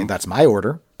 That's my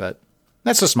order, but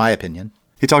that's just my opinion.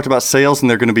 He talked about sales, and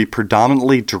they're going to be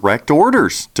predominantly direct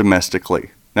orders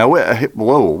domestically. Now,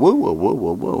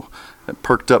 whoa. That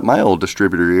perked up my old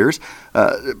distributor ears.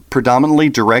 Predominantly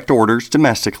direct orders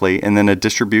domestically, and then a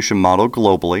distribution model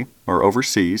globally or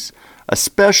overseas,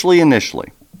 especially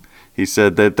initially. He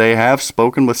said that they have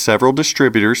spoken with several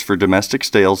distributors for domestic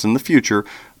sales in the future,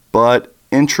 but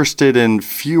interested in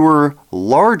fewer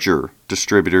larger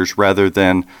distributors rather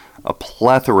than a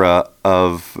plethora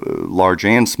of large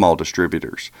and small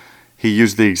distributors. He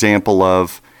used the example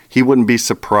of he wouldn't be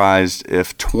surprised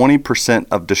if 20%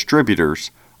 of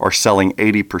distributors are selling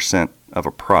 80% of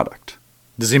a product.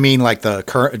 Does he mean like the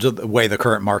way the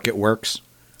current market works?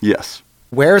 Yes.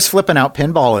 Where's Flipping Out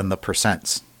Pinball in the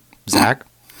percents, Zach?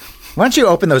 Why don't you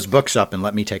open those books up and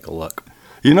let me take a look?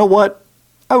 You know what?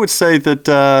 I would say that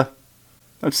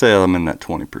I'm in that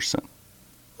 20%.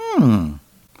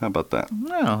 How about that?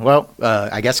 Oh, well,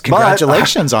 I guess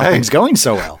congratulations on things going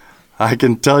so well. I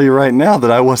can tell you right now that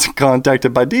I wasn't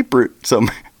contacted by Deeproot, so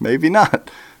maybe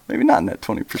not. Maybe not in that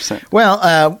 20%.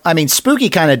 Well, Spooky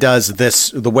kind of does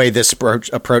this the way this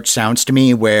approach sounds to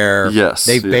me, where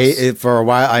for a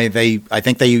while I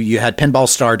think you had Pinball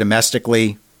Star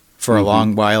domestically for a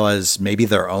long while as maybe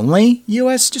their only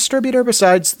U.S. distributor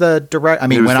besides the direct.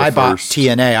 When I bought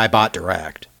TNA, I bought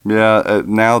direct. Yeah,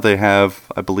 now they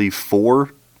have, I believe, 4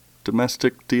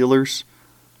 domestic dealers,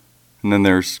 and then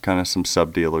there's kind of some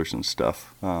sub dealers and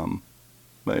stuff.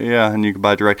 But yeah, and you can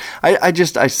buy direct.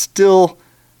 I still,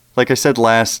 like I said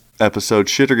last episode,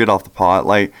 shit or get off the pot.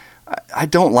 Like, I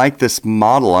don't like this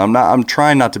model. I'm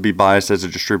trying not to be biased as a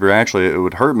distributor. Actually, it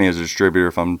would hurt me as a distributor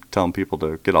if I'm telling people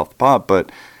to get off the pot.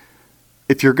 But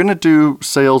if you're going to do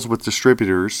sales with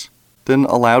distributors, then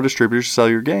allow distributors to sell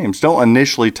your games. Don't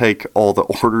initially take all the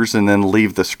orders and then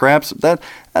leave the scraps.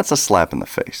 That's a slap in the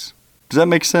face. Does that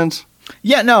make sense?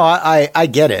 Yeah, no, I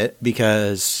get it,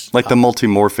 because like the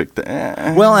multimorphic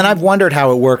thing. Well, and I've wondered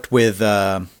how it worked with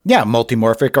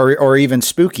multimorphic or even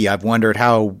Spooky. I've wondered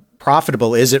how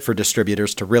profitable is it for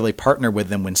distributors to really partner with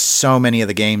them when so many of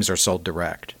the games are sold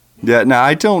direct. Yeah, now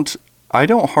I don't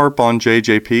harp on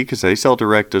JJP because they sell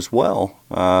direct as well.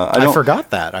 I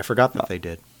forgot that they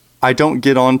did. I don't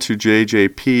get on to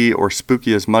JJP or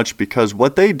Spooky as much because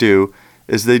what they do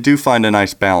is they do find a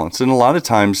nice balance. And a lot of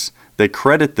times they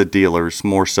credit the dealers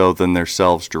more so than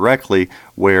themselves directly,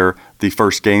 where the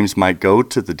first games might go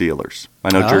to the dealers.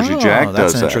 I know Jersey Jack does that.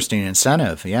 That's an interesting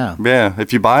incentive, yeah. Yeah,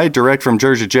 if you buy direct from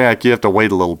Jersey Jack, you have to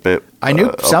wait a little bit. I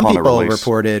knew some people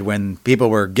reported when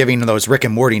people were giving those Rick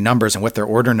and Morty numbers and what their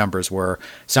order numbers were.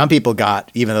 Some people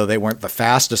got, even though they weren't the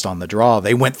fastest on the draw,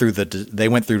 they went through to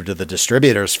the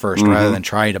distributors first rather than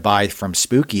trying to buy from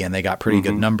Spooky, and they got pretty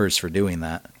good numbers for doing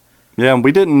that. Yeah,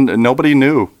 and nobody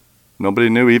knew. Nobody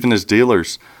knew, even as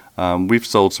dealers. We've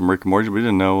sold some Rick and Morty. We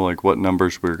didn't know what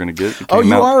numbers we were going to get. Oh,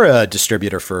 you are a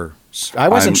distributor for... I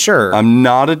wasn't sure. I'm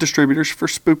not a distributor for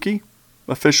Spooky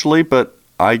officially, but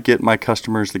I get my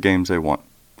customers the games they want.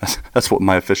 That's what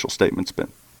my official statement's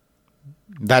been.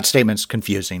 That statement's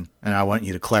confusing, and I want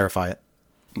you to clarify it.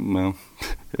 Well,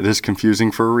 it is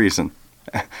confusing for a reason.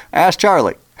 Ask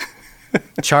Charlie.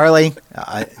 Charlie,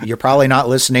 you're probably not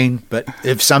listening, but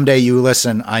if someday you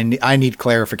listen, I need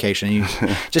clarification. You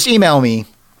just email me,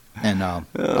 and I'll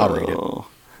read it.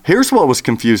 Here's what was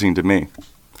confusing to me.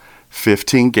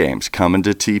 15 games coming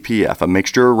to TPF, a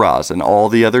mixture of Raza and all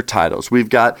the other titles. We've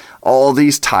got all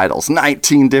these titles,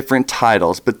 19 different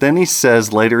titles. But then he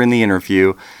says later in the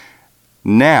interview,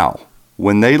 now,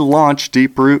 when they launch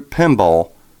Deeproot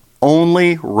Pinball,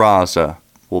 only Raza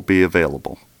will be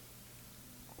available.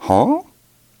 Huh?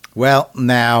 Well,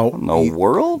 now... In the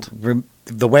world?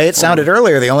 The way it sounded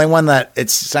earlier, the only one that it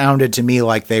sounded to me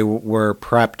like they were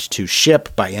prepped to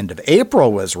ship by end of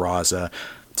April was Raza.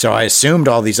 So I assumed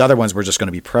all these other ones were just going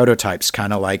to be prototypes,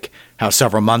 kind of like how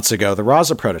several months ago the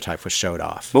Raza prototype was showed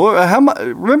off. Well,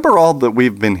 remember all that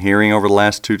we've been hearing over the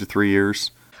last 2 to 3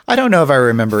 years? I don't know if I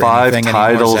remember 5 anything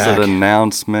titles anymore, Zach. at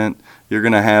announcement. You're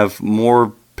going to have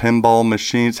more pinball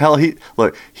machines. Hell,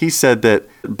 he said that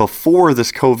before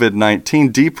this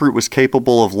COVID-19, Deeproot was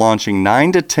capable of launching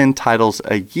 9 to 10 titles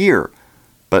a year.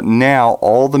 But now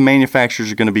all the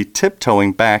manufacturers are going to be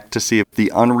tiptoeing back to see if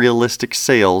the unrealistic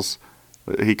sales,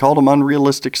 he called them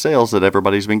unrealistic sales that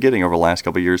everybody's been getting over the last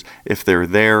couple of years, if they're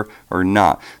there or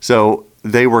not. So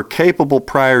they were capable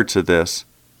prior to this.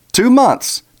 2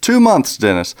 months,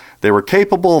 Dennis. They were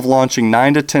capable of launching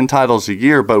 9 to 10 titles a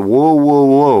year, but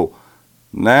whoa.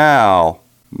 Now,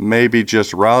 maybe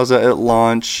just Raza at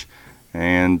launch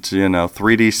and,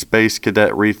 3D Space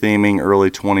Cadet retheming early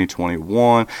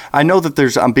 2021. I know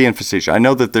that I'm being facetious. I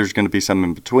know that there's going to be some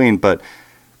in between, but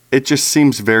it just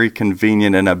seems very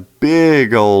convenient and a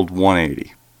big old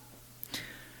 180.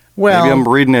 Well, maybe I'm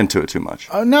reading into it too much.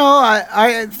 No,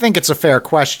 I think it's a fair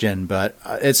question, but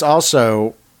it's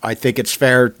also, I think it's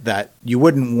fair that you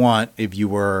wouldn't want, if you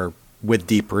were with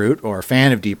Deeproot or a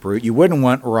fan of Deeproot, you wouldn't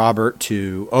want Robert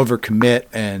to overcommit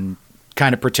and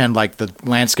kind of pretend like the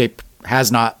landscape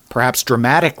has not, perhaps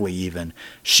dramatically even,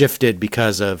 shifted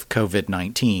because of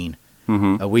COVID-19.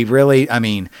 We really,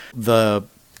 the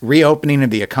reopening of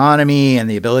the economy and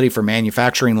the ability for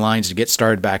manufacturing lines to get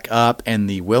started back up and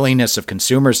the willingness of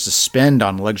consumers to spend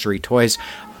on luxury toys,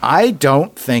 I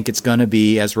don't think it's going to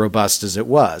be as robust as it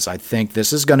was. I think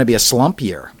this is going to be a slump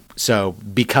year. So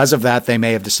because of that, they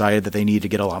may have decided that they need to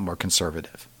get a lot more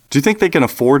conservative. Do you think they can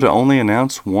afford to only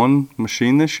announce one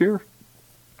machine this year?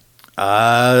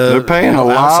 They're paying a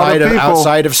lot of people.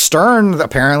 Outside of Stern,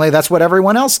 apparently that's what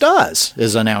everyone else does,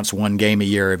 is announce one game a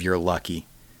year if you're lucky.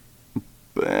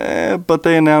 But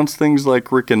they announce things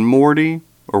like Rick and Morty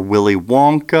or Willy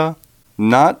Wonka,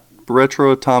 not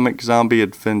Retro Atomic Zombie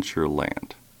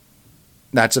Adventureland.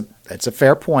 That's a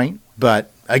fair point,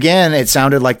 but again, it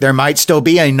sounded like there might still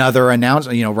be another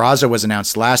announcement. Raza was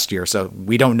announced last year, so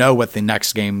we don't know what the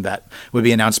next game that would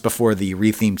be announced before the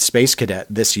rethemed Space Cadet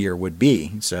this year would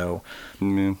be. So,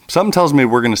 something tells me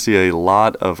we're going to see a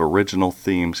lot of original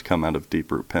themes come out of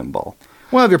Deeproot Pinball.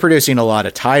 Well, if you're producing a lot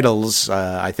of titles,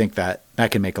 I think that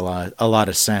can make a lot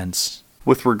of sense.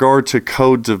 With regard to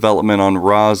code development on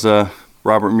Raza,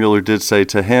 Robert Mueller did say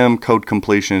to him, code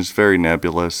completion is very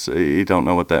nebulous. You don't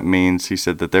know what that means. He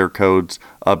said that their codes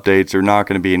updates are not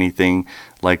going to be anything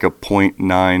like a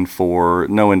 0.94,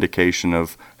 no indication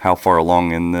of how far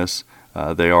along in this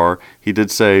they are. He did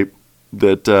say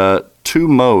that 2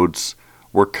 modes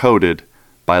were coded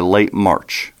by late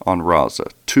March on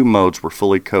Raza. 2 modes were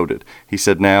fully coded. He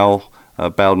said now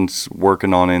Bowden's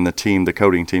working on, and the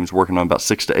coding team's working on about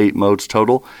 6 to 8 modes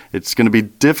total. It's going to be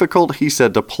difficult, he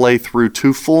said, to play through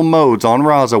 2 full modes on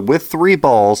Raza with 3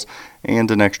 balls and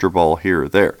an extra ball here or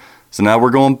there. So now we're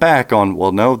going back on,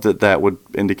 that would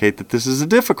indicate that this is a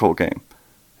difficult game.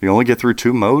 You only get through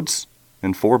 2 modes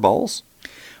and 4 balls?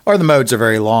 Or the modes are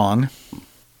very long.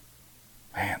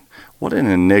 Man, what an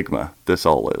enigma this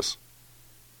all is.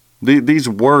 These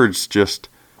words just...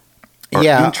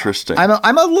 are interesting.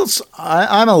 I'm a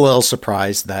little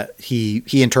surprised that he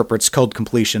interprets code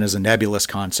completion as a nebulous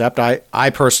concept. I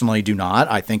personally do not.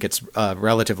 I think it's a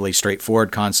relatively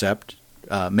straightforward concept.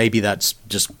 Maybe that's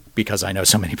just because I know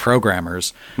so many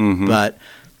programmers. Mm-hmm. But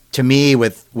to me,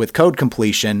 with code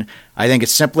completion, I think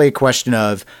it's simply a question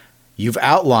of you've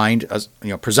outlined,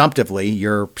 presumptively,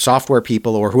 your software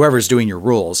people or whoever's doing your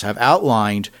rules have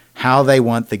outlined how they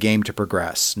want the game to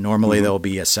progress. Normally, there'll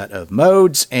be a set of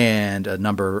modes and a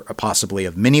number, possibly,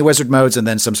 of mini wizard modes, and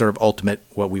then some sort of ultimate,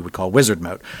 what we would call wizard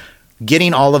mode.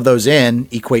 Getting all of those in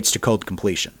equates to code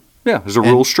completion. Yeah, there's a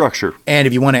rule structure. And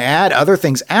if you want to add other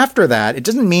things after that, it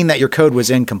doesn't mean that your code was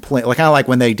incomplete. Kind of like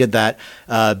when they did that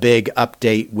big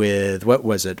update with, what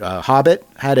was it? Hobbit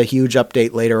had a huge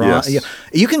update later on.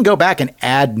 You can go back and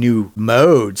add new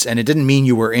modes, and it didn't mean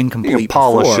you were incomplete. You can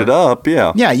polish it up,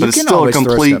 yeah. Yeah, you but can it's still always a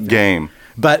complete game.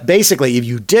 But basically, if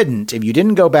you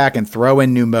didn't go back and throw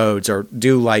in new modes or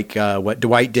do like what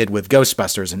Dwight did with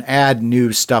Ghostbusters and add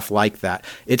new stuff like that,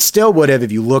 it still would have,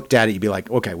 if you looked at it, you'd be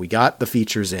like, okay, we got the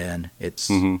features in. It's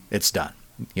done.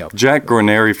 Jack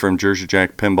Guarneri from Jersey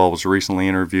Jack Pinball was recently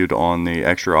interviewed on the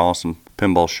Extra Awesome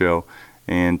Pinball Show,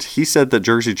 and he said that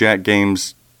Jersey Jack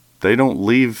games, they don't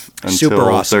leave until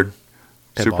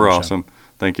Super awesome.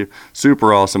 Thank you.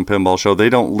 Super awesome pinball show. They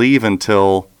don't leave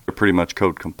until they're pretty much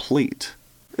code complete.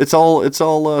 It's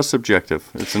all subjective.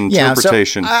 It's an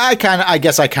interpretation. So I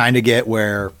guess I kind of get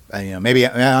where maybe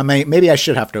I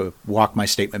should have to walk my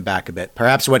statement back a bit.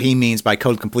 Perhaps what he means by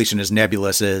code completion is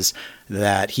nebulous is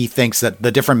that he thinks that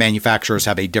the different manufacturers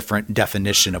have a different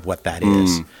definition of what that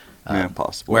is.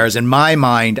 Possible. Whereas in my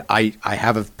mind, I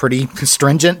have a pretty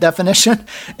stringent definition,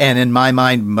 and in my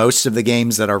mind, most of the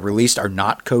games that are released are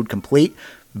not code complete,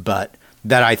 but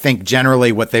that I think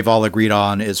generally what they've all agreed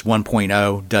on is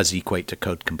 1.0 does equate to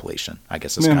code completion. I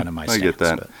guess that's kind of my stance. I get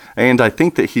that. And I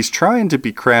think that he's trying to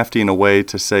be crafty in a way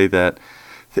to say that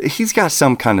he's got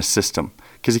some kind of system,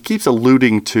 because he keeps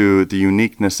alluding to the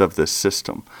uniqueness of this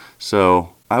system.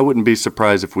 So I wouldn't be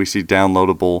surprised if we see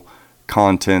downloadable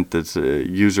content that's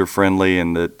user-friendly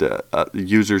and that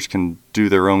users can do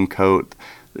their own code.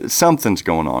 Something's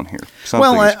going on here.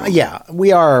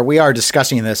 We are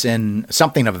discussing this in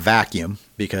something of a vacuum,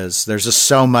 because there's just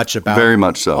so much about very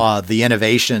much so the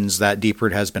innovations that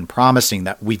Deeproot has been promising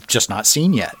that we've just not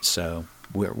seen yet. So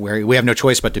we have no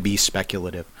choice but to be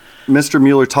speculative. Mr.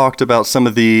 Mueller talked about some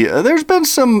of the there's been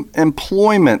some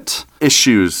employment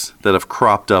issues that have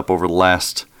cropped up over the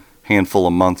last handful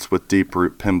of months with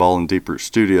Deeproot Pinball and Deeproot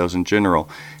Studios in general,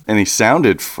 and he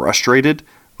sounded frustrated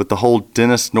with the whole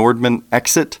Dennis Nordman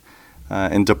exit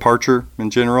and departure in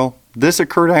general. This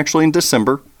occurred actually in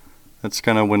December. That's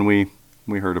kind of when we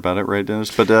heard about it, right,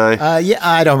 Dennis? But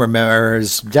I don't remember. It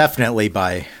was definitely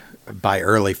by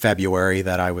early February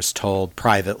that I was told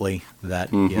privately that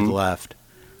he had left.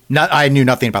 I knew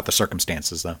nothing about the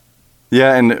circumstances, though.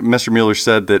 Yeah, and Mr. Mueller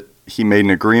said that he made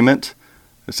an agreement.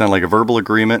 It sounded like a verbal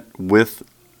agreement with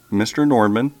Mr.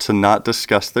 Nordman to not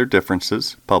discuss their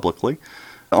differences publicly.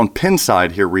 On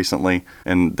Pinside here recently,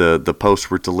 and the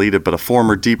posts were deleted, but a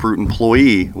former Deeproot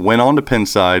employee went on to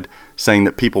Pinside saying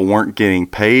that people weren't getting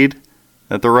paid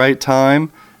at the right time,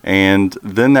 and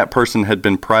then that person had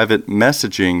been private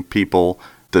messaging people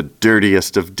the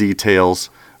dirtiest of details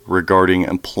regarding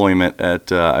employment at,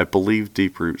 I believe,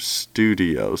 Deeproot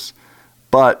Studios.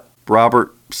 But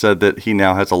Robert said that he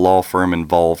now has a law firm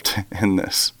involved in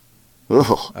this.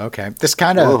 Ugh. Okay. This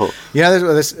kind of,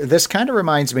 this kind of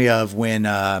reminds me of when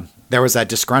there was that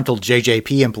disgruntled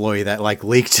JJP employee that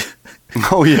leaked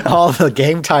all the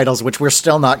game titles, which we're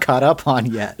still not caught up on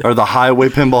yet. Or the Highway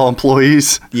Pinball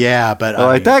employees. Yeah,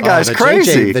 but that guy's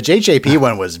crazy. The JJP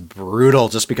one was brutal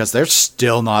just because they're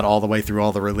still not all the way through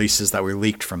all the releases that were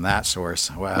leaked from that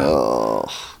source. Wow.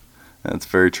 Oh, that's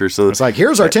very true. So it's like,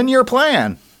 here's our 10-year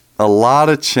plan. A lot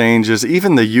of changes.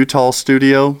 Even the Utah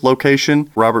studio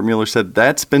location, Robert Mueller said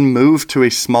that's been moved to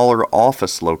a smaller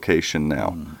office location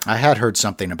now. I had heard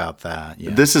something about that.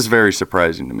 Yeah. This is very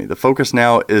surprising to me. The focus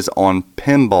now is on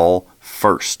pinball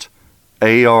first.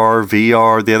 AR,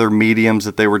 VR, the other mediums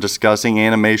that they were discussing,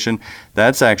 animation,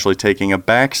 that's actually taking a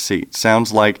back seat.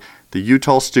 Sounds like the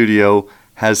Utah studio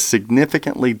has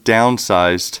significantly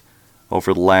downsized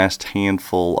over the last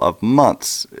handful of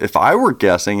months. If I were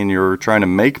guessing and you're trying to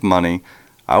make money,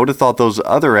 I would have thought those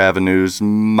other avenues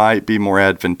might be more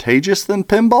advantageous than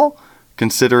pinball,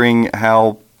 considering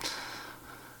how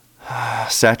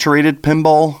saturated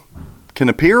pinball can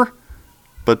appear.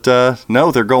 But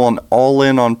no, they're going all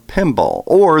in on pinball.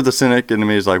 Or the cynic in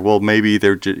me is like, well, maybe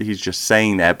he's just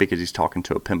saying that because he's talking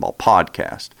to a pinball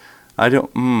podcast.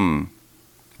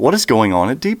 What is going on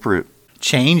at Deeproot?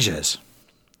 Changes.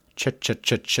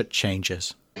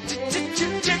 changes.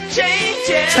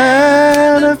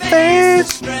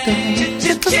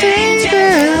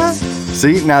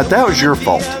 See, now that was your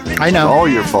fault. I know. All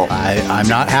your fault. I'm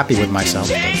not happy with myself.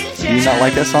 Do you not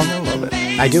like that song? I love it.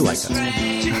 I do like that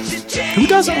song. Who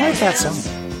doesn't like that song?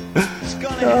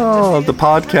 Oh, the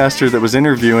podcaster that was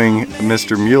interviewing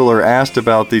Mr. Mueller asked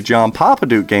about the John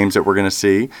Papaduke games that we're going to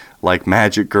see, like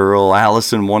Magic Girl,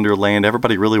 Alice in Wonderland.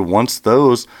 Everybody really wants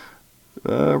those.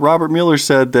 Robert Mueller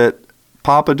said that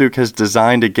Papaduke has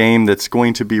designed a game that's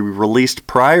going to be released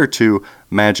prior to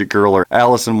Magic Girl or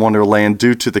Alice in Wonderland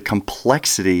due to the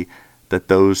complexity that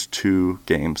those two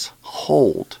games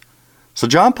hold. So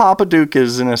John Papaduke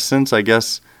is, in a sense, I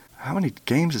guess, how many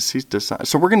games has he designed?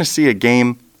 So we're going to see a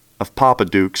game of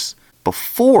Papadukes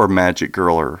before Magic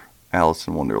Girl or Alice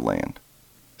in Wonderland.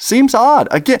 Seems odd.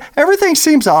 Again, everything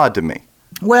seems odd to me.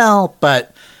 Well,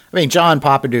 but I mean, John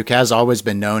Papaduke has always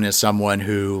been known as someone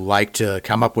who liked to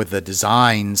come up with the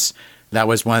designs. That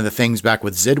was one of the things back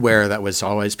with Zidware that was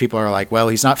always, people are like, well,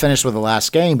 he's not finished with the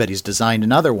last game, but he's designed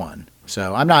another one.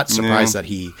 So I'm not surprised that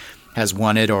he has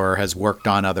won it or has worked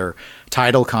on other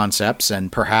title concepts.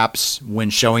 And perhaps when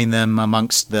showing them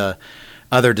amongst the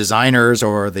other designers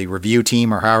or the review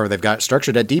team or however they've got it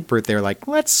structured at Deeproot, they're like,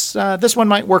 let's, this one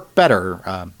might work better.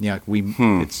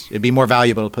 It'd be more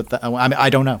valuable to put that. I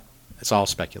don't know. It's all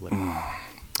speculative.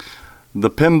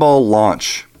 The pinball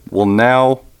launch will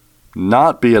now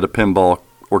not be at a pinball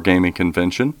or gaming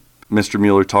convention. Mr.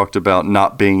 Mueller talked about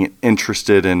not being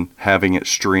interested in having it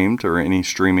streamed or any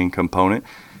streaming component.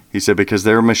 He said because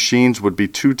their machines would be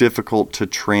too difficult to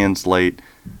translate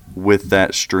with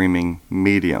that streaming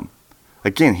medium.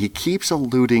 Again, he keeps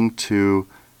alluding to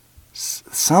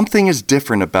something is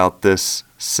different about this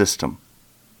system.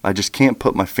 I just can't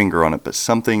put my finger on it, but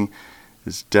something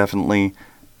is definitely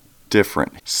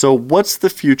different. So what's the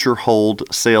future hold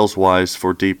sales-wise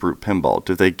for Deeproot Pinball?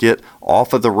 Do they get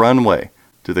off of the runway?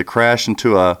 Do they crash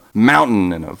into a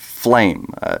mountain in a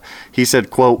flame? He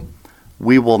said, quote,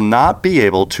 "We will not be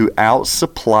able to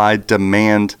outsupply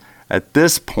demand at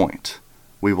this point.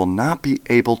 We will not be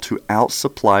able to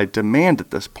outsupply demand at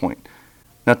this point."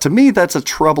 Now, to me, that's a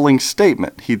troubling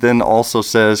statement. He then also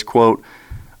says, quote,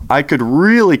 "I could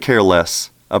really care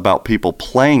less about people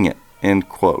playing it," end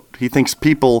quote. He thinks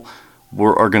people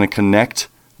are going to connect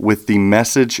with the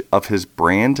message of his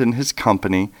brand and his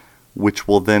company, which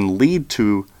will then lead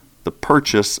to the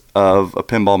purchase of a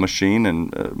pinball machine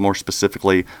and more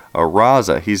specifically a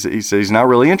Raza. He said he's not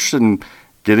really interested in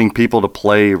getting people to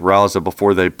play Raza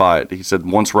before they buy it. He said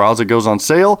once Raza goes on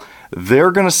sale,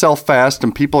 they're going to sell fast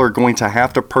and people are going to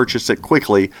have to purchase it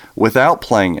quickly without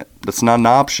playing it. That's not an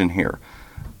option here.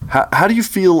 How do you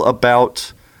feel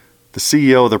about the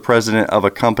CEO, the president of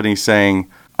a company saying,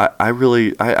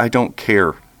 I don't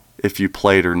care if you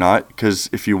play it or not, because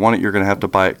if you want it, you're going to have to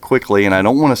buy it quickly, and I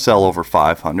don't want to sell over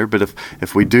 500, but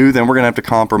if we do, then we're going to have to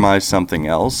compromise something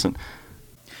else. And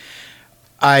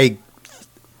I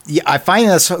find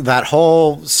that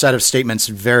whole set of statements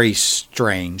very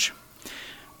strange.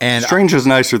 And strange is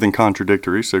nicer than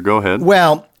contradictory, so go ahead.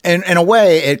 Well, in a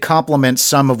way, it complements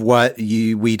some of what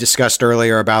we discussed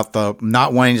earlier about the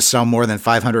not wanting to sell more than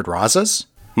 500 Razas.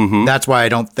 Mm-hmm. That's why I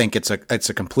don't think it's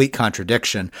a complete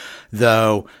contradiction,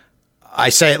 though. I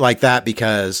say it like that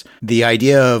because the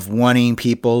idea of wanting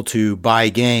people to buy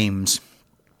games,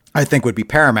 I think, would be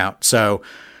paramount. So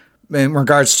in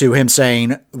regards to him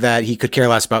saying that he could care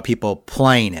less about people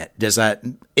playing it, does that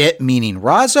it meaning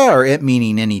Raza or it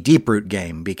meaning any Deeproot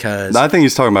game? Because I think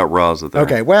he's talking about Raza there.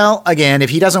 Okay, well, again, if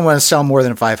he doesn't want to sell more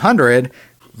than 500,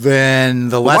 then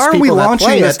the less people that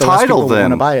play it, the less people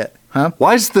want to buy it. Huh?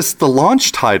 Why is this the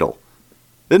launch title?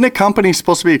 Isn't a company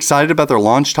supposed to be excited about their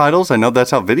launch titles? I know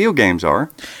that's how video games are.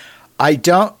 I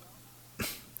don't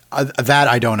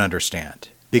understand,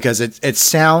 because it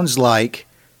sounds like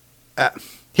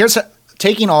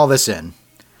taking all this in.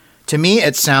 To me,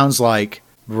 it sounds like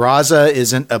Raza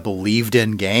isn't a believed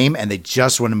in game and they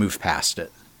just want to move past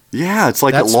it. Yeah, it's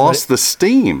like it lost the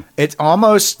steam. It's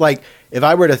almost like, if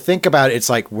I were to think about it, it's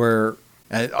like we're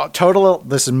total.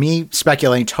 This is me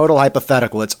speculating, total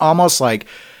hypothetical. It's almost like,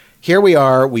 here we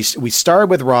are, we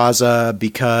started with Raza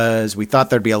because we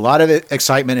thought there'd be a lot of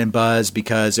excitement and buzz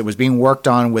because it was being worked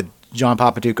on with John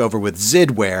Papaduke over with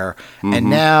Zidware, and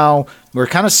now we're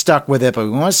kind of stuck with it, but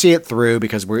we want to see it through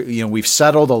because we've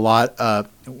settled a lot.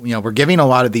 We're giving a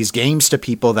lot of these games to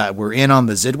people that were in on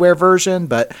the Zidware version,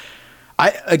 but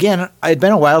it'd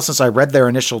been a while since I read their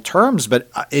initial terms, but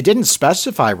it didn't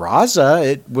specify Raza.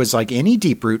 It was like any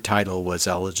Deeproot title was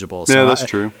eligible. So that's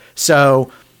true.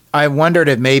 So I wondered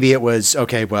if maybe it was,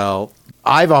 okay, well,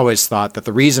 I've always thought that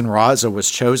the reason Raza was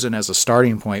chosen as a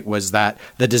starting point was that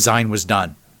the design was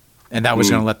done, and that was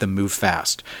going to let them move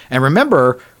fast. And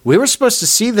remember, we were supposed to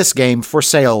see this game for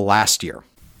sale last year.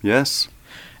 Yes.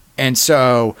 And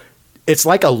so it's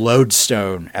like a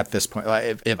lodestone at this point.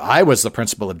 Like if I was the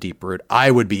principal of Deeproot,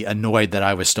 I would be annoyed that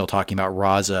I was still talking about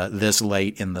Raza this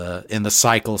late in the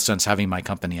cycle since having my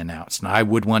company announced. And I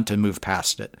would want to move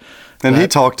past it. And he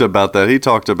talked about that. He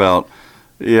talked about,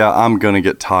 yeah, I'm going to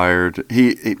get tired.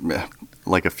 He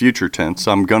like a future tense.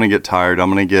 I'm going to get tired.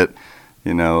 I'm going to get,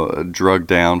 drugged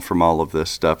down from all of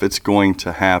this stuff. It's going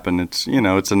to happen. It's,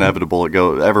 it's inevitable.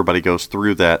 Everybody goes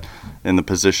through that in the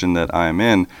position that I'm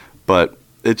in, but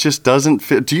it just doesn't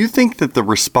fit. Do you think that the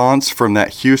response from that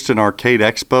Houston Arcade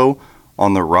Expo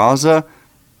on the Raza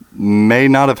may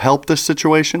not have helped this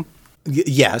situation?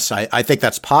 Yes, I think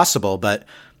that's possible, but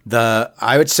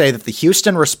I would say that the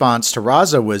Houston response to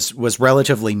Raza was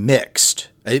relatively mixed.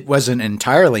 It wasn't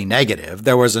entirely negative.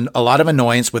 There was a lot of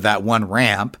annoyance with that one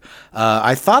ramp.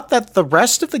 I thought that the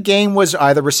rest of the game was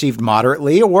either received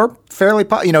moderately or fairly,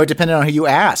 it depended on who you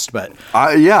asked. But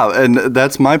yeah, and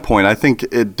that's my point. I think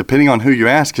depending on who you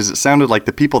asked, because it sounded like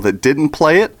the people that didn't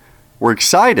play it were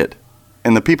excited,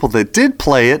 and the people that did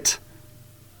play it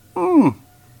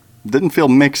didn't feel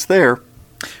mixed there.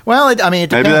 Well, it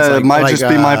depends. Maybe that might just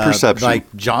be my perception.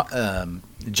 Like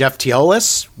Jeff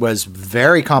Teolis was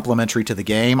very complimentary to the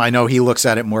game. I know he looks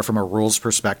at it more from a rules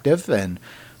perspective, and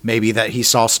maybe that he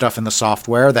saw stuff in the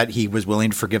software that he was willing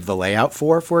to forgive the layout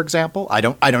for example. I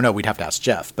don't know. We'd have to ask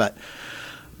Jeff, but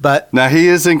now he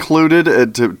is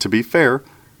included. To be fair,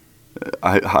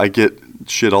 I get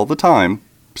shit all the time,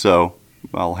 so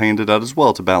I'll hand it out as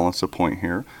well to balance the point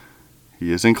here.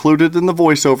 He is included in the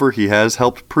voiceover. He has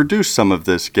helped produce some of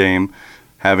this game.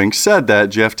 Having said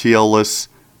that, Jeff Teolis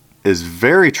is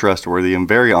very trustworthy and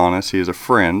very honest. He is a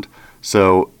friend.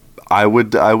 So I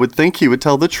would think he would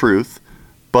tell the truth,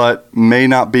 but may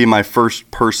not be my first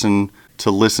person to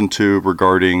listen to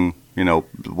regarding,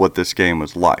 what this game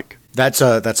was like. That's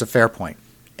a fair point.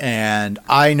 And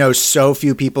I know so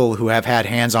few people who have had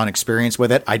hands-on experience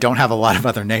with it. I don't have a lot of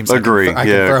other names I can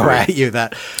throw at you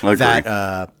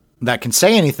that can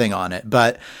say anything on it.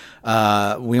 But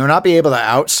we will not be able to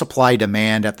outsupply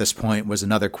demand at this point was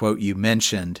another quote you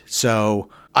mentioned. So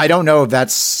I don't know if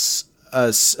that's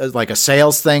like a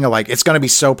sales thing, or like it's going to be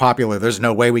so popular there's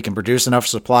no way we can produce enough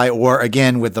supply, or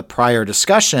again with the prior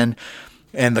discussion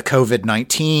and the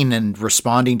COVID-19 and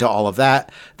responding to all of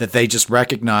that they just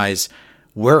recognize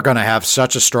we're going to have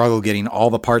such a struggle getting all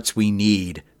the parts we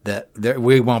need that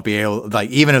we won't be able, like,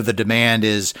 even if the demand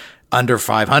is under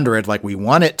 500 like we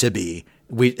want it to be,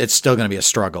 it's still going to be a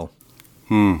struggle.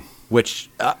 Which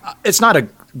it's not a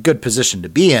good position to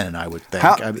be in, I would think.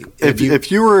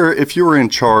 If you were in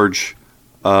charge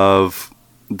of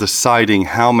deciding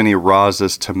how many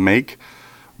Razas to make,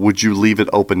 would you leave it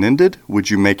open-ended? Would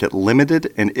you make it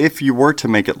limited? And if you were to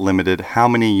make it limited, how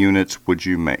many units would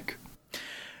you make?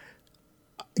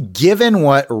 Given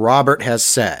what Robert has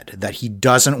said, that he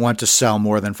doesn't want to sell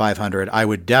more than 500, I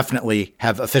would definitely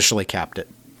have officially capped it.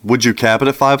 Would you cap it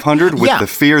at 500 with the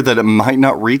fear that it might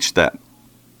not reach that?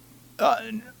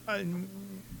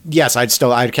 Yes, I'd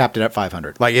capped it at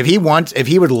 500. Like if he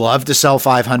would love to sell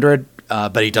 500,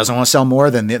 but he doesn't want to sell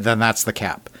more, then that's the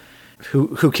cap.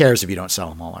 Who cares if you don't sell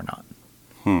them all or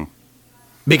not?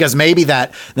 Because maybe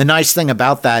the nice thing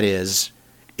about that is,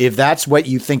 if that's what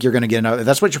you think you're going to get, if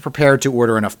that's what you're prepared to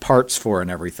order enough parts for and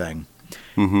everything,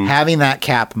 having that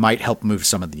cap might help move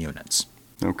some of the units.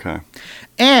 Okay.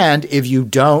 And if you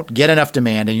don't get enough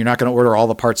demand and you're not going to order all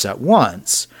the parts at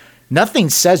once, nothing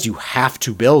says you have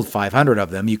to build 500 of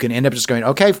them. You can end up just going,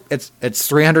 okay, it's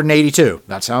 382.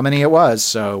 That's how many it was.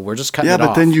 So we're just cutting it off. Yeah,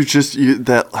 but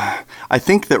then I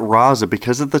think that Raza,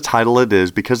 because of the title it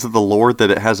is, because of the lore that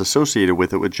it has associated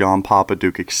with it, with John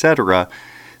Papaduke, etc.,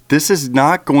 this is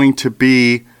not going to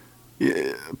be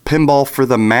pinball for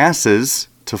the masses,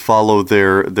 to follow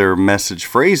their message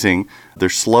phrasing, their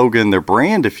slogan, their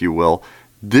brand, if you will.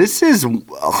 This is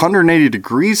 180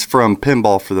 degrees from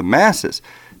pinball for the masses.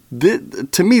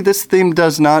 To me, this theme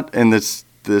does not, and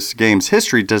this game's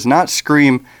history does not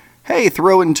scream, hey,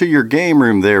 throw it into your game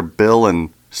room there, Bill and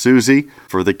Susie,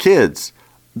 for the kids.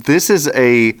 This is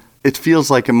it feels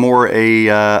like a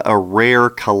rare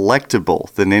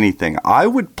collectible than anything. I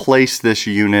would place this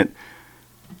unit,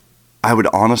 I would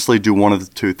honestly do one of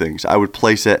the two things. I would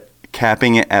place it,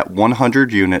 capping it at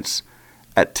 100 units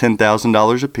at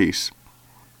 $10,000 a piece,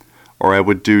 or I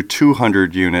would do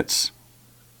 200 units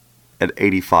at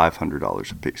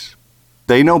 $8,500 a piece.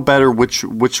 They know better which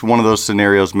one of those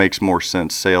scenarios makes more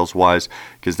sense sales-wise,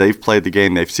 because they've played the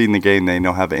game, they've seen the game, they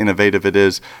know how innovative it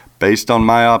is. based on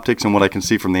my optics and what I can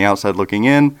see from the outside looking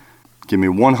in, give me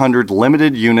 100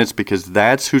 limited units because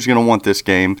that's who's going to want this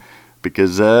game.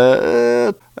 Because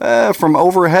from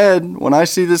overhead, when I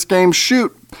see this game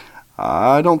shoot,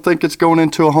 I don't think it's going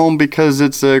into a home because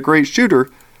it's a great shooter.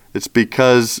 It's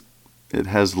because it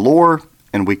has lore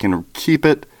and we can keep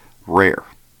it rare.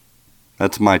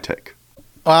 That's my take.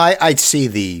 Well, I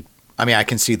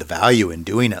can see the value in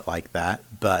doing it like that,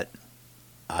 but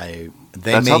they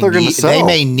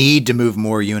may need to move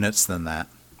more units than that.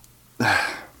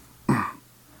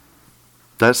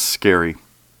 That's scary.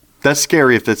 That's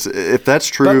scary if that's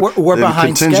true. But we're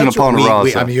behind contingent schedule. upon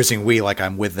Raza. I'm using we like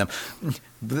I'm with them.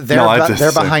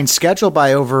 They're behind schedule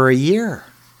by over a year.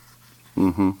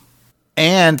 Mm-hmm.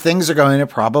 And things are going to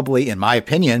probably, in my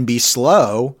opinion, be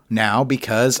slow now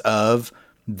because of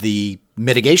the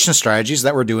mitigation strategies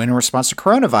that we're doing in response to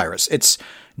coronavirus. It's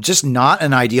just not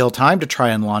an ideal time to try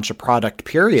and launch a product,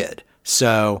 period.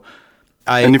 So...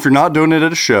 and if you're not doing it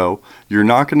at a show, you're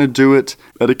not going to do it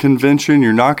at a convention,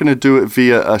 you're not going to do it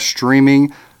via a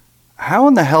streaming, how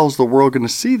in the hell is the world going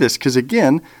to see this? Because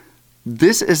again,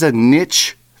 this is a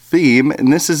niche theme,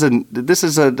 and this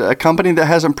is a company that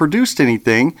hasn't produced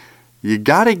anything. You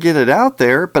got to get it out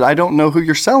there, but I don't know who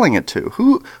you're selling it to.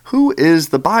 Who is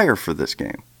the buyer for this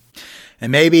game?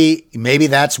 And maybe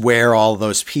that's where all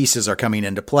those pieces are coming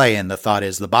into play. And the thought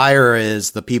is the buyer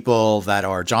is the people that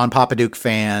are John Papaduke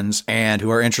fans and who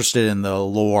are interested in the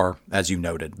lore, as you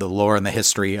noted, the lore and the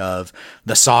history of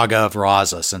the saga of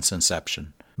Raza since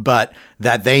inception. But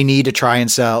that they want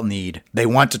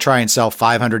to try and sell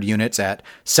 500 units at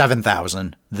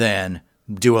 7,000, then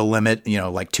do a limit,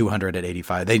 like 200 at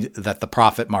 85. That the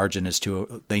profit margin is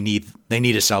they need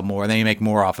to sell more. They make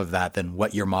more off of that than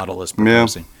what your model is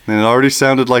proposing. Yeah, and it already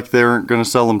sounded like they weren't going to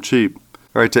sell them cheap.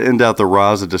 All right, to end out the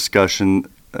Raza discussion,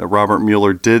 Robert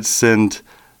Mueller did send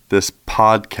this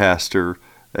podcaster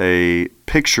a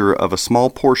picture of a small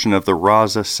portion of the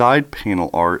Raza side panel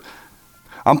art.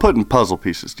 I'm putting puzzle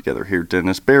pieces together here,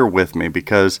 Dennis. Bear with me,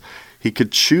 because he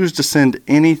could choose to send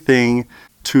anything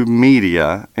to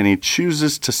media, and he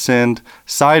chooses to send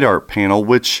side art panel,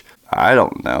 which I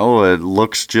don't know, it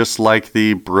looks just like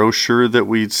the brochure that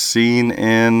we'd seen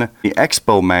in the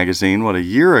Expo magazine, a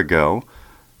year ago,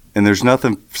 and there's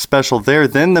nothing special there.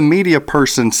 Then the media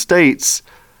person states,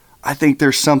 I think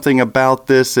there's something about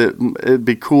this, it'd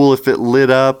be cool if it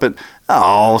lit up, and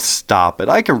oh, stop it,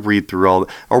 I can read through all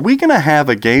that. Are we going to have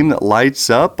a game that lights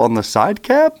up on the side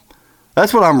cap?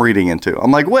 That's what I'm reading into.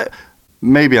 I'm like, what?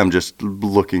 Maybe I'm just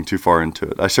looking too far into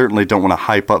it. I certainly don't want to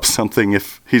hype up something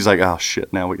if he's like, oh,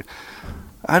 shit, now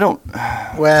I don't...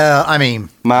 Well, I mean...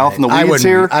 Am I off in the weeds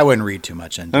here? I wouldn't read too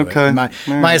much into it.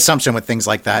 My assumption with things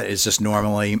like that is just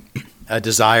normally a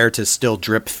desire to still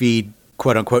drip feed,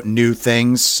 quote-unquote, new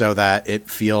things so that it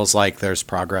feels like there's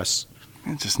progress.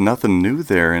 It's just nothing new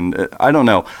there, and I don't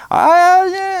know.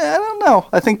 I don't know.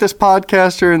 I think this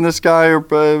podcaster and this guy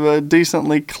are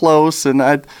decently close,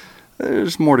 and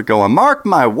there's more to go on. Mark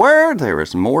my word, there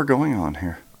is more going on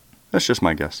here. That's just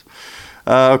my guess.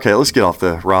 Okay, let's get off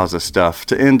the Raza stuff.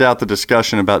 To end out the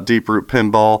discussion about Deeproot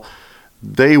Pinball,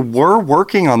 they were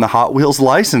working on the Hot Wheels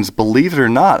license, believe it or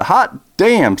not. Hot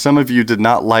damn, some of you did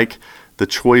not like the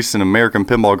choice in American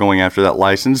Pinball going after that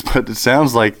license, but it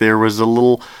sounds like there was a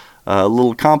little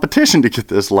competition to get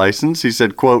this license. He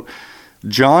said, quote,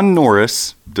 John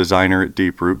Norris, designer at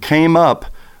Deeproot, came up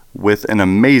with an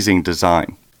amazing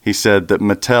design. He said that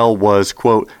Mattel was,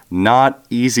 quote, not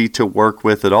easy to work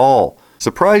with at all.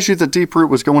 Surprised you that Deeproot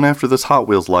was going after this Hot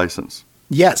Wheels license?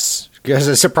 Yes, because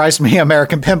it surprised me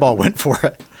American Pinball went for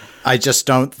it. I just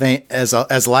don't think,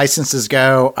 as licenses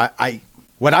go,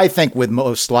 what I think with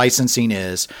most licensing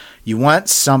is you want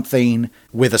something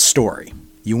with a story.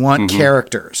 You want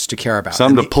characters to care about.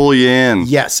 Something to pull you in.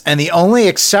 Yes, and the only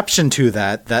exception to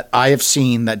that I have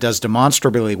seen that does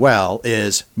demonstrably well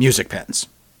is music pins.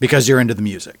 Because you're into the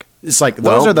music. It's like,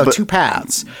 those are the two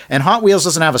paths. And Hot Wheels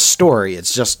doesn't have a story.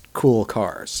 It's just cool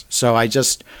cars. So that's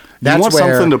you want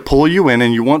something to pull you in,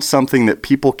 and you want something that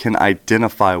people can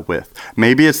identify with.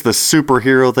 Maybe it's the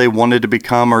superhero they wanted to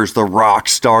become, or it's the rock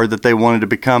star that they wanted to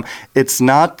become. It's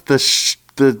not the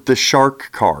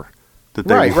shark car that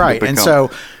they wanted to become. And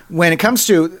so when it comes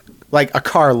to like a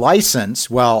car license,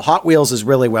 well, Hot Wheels is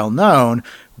really well known.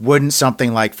 Wouldn't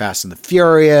something like Fast and the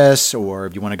Furious, or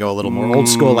if you want to go a little more old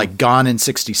school, like Gone in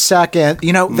 60 Seconds,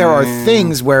 there are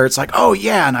things where it's like, oh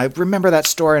yeah, and I remember that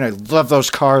story, and I love those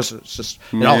cars. It's just,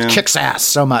 it all kicks ass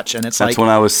so much, and that's when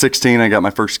I was 16, I got my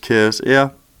first kiss,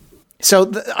 yeah.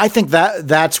 So I think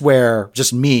that's where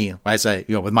just me, I say,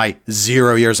 with my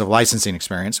 0 years of licensing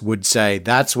experience, would say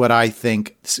that's what I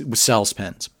think sells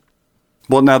pins.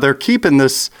 Well, now they're keeping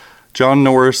this John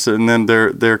Norris, and then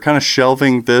they're kind of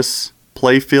shelving this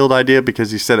playfield idea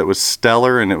because he said it was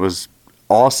stellar and it was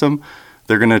awesome.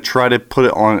 They're going to try to put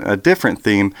it on a different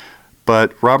theme,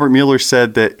 but Robert Mueller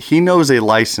said that he knows a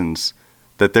license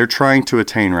that they're trying to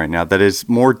attain right now that is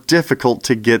more difficult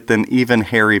to get than even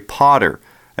Harry Potter,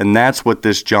 and that's what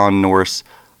this John Norris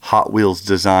Hot Wheels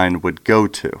design would go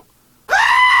to.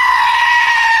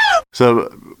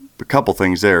 So, a couple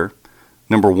things there.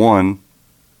 Number one,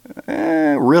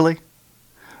 really?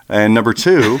 And number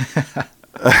two,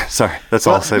 sorry, that's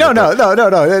all I'll say. No.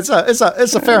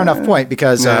 It's a fair enough point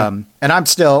because, and I'm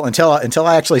still until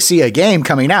I actually see a game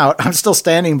coming out, I'm still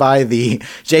standing by the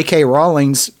J.K.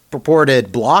 Rowling's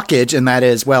purported blockage, and that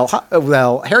is, well,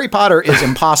 Harry Potter is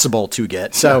impossible to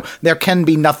get, so there can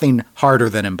be nothing harder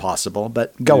than impossible.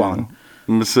 But go on.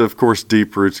 So of course,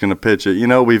 Deeproot's going to pitch it. You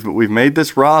know, we've made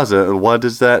this Raza. What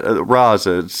is that?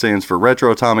 Raza. It stands for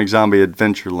Retro Atomic Zombie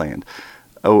Adventureland.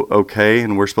 Oh, okay.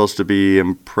 And we're supposed to be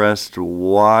impressed.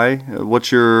 Why?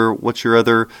 What's your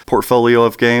other portfolio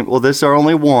of games? Well, this are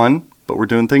only one, but we're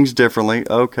doing things differently.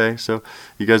 Okay, so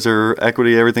you guys are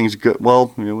equity. Everything's good.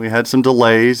 Well, you know, we had some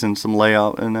delays and some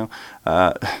layout. And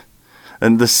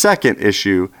the second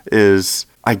issue is,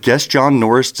 I guess John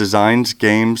Norris designs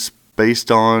games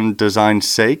based on design's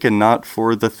sake and not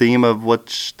for the theme of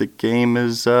what the game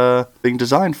is being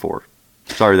designed for.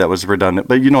 Sorry, that was redundant,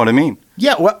 but you know what I mean.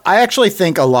 Yeah, well, I actually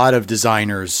think a lot of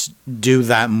designers do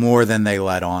that more than they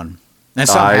let on. And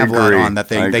some have let on that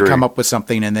they come up with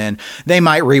something and then they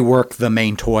might rework the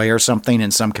main toy or something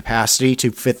in some capacity to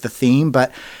fit the theme.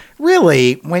 But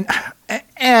really,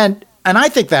 and I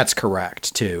think that's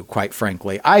correct too, quite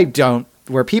frankly. I don't,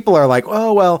 where people are like,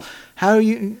 oh, well, how do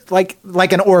you like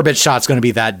an orbit shot's going to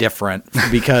be that different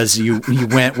because you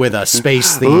went with a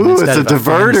space theme instead of a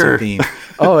diverter theme.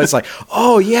 Oh, it's like,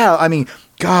 oh yeah. I mean,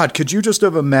 God, could you just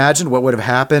have imagined what would have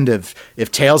happened if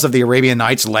Tales of the Arabian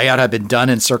Nights layout had been done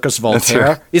in Circus Voltaire?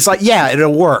 Right. It's like, yeah, it would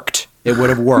have worked. It would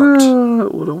have worked.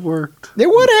 It would have worked. It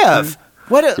would have.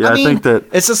 I mean, think that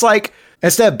it's just like,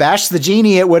 instead of bash the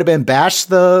genie, it would have been bash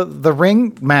the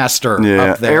ringmaster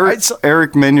up there.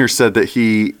 Eric Menier said that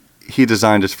he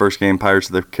designed his first game, Pirates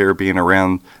of the Caribbean,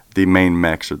 around the main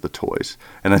mechs or the toys.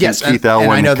 And I think Keith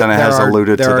Elwin kind of has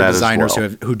alluded to that as well. There are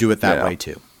designers who do it that way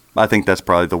too. I think that's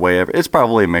probably the way. It's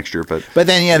probably a mixture, but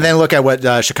then look at what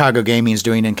Chicago Gaming is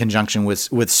doing in conjunction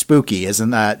with Spooky.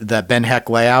 Isn't that Ben Heck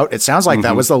layout? It sounds like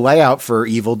that was the layout for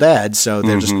Evil Dead, so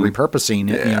they're just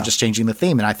repurposing it, just changing the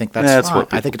theme, and I think that's fine.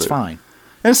 I think it's fine.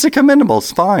 And it's commendable.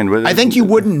 It's fine. I think you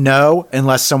wouldn't know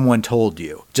unless someone told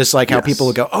you. Just like how people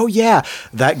would go, oh, yeah,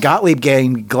 that Gottlieb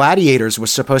game Gladiators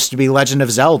was supposed to be Legend of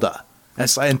Zelda.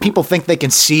 And people think they can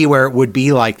see where it would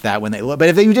be like that when they look. But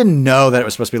if you didn't know that it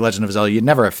was supposed to be Legend of Zelda, you'd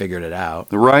never have figured it out.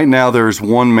 Right now, there's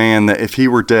one man that if he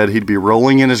were dead, he'd be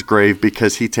rolling in his grave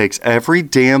because he takes every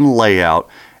damn layout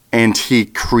and he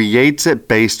creates it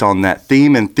based on that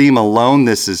theme and theme alone.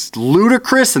 This is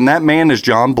ludicrous, and that man is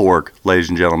John Borg, ladies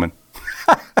and gentlemen.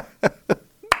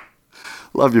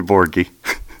 Love you, Borgie.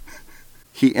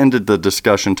 He ended the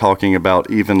discussion talking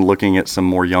about even looking at some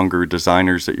more younger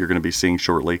designers that you're going to be seeing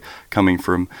shortly coming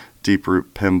from Deeproot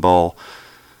Pinball.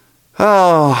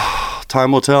 Oh,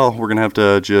 time will tell. We're going to have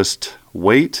to just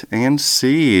wait and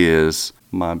see, as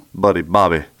my buddy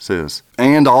Bobby says.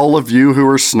 And all of you who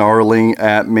are snarling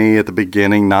at me at the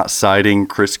beginning, not citing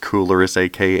Chris Couleris,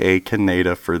 a.k.a.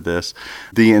 Kaneda, for this,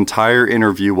 the entire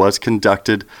interview was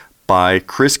conducted by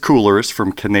Chris Couleris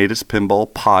from Kaneda's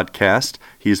Pinball Podcast.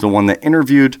 He's the one that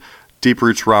interviewed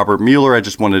Deeproot's Robert Mueller. I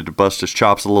just wanted to bust his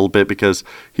chops a little bit because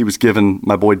he was giving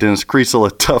my boy Dennis Kriesel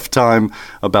a tough time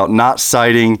about not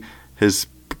citing his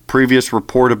previous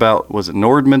report about, was it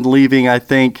Nordman leaving, I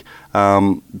think.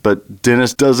 But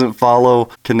Dennis doesn't follow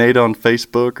Kaneda on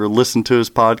Facebook or listen to his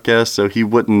podcast, so he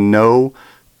wouldn't know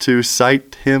to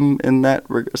cite him in that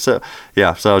regard. So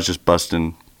I was just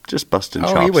busting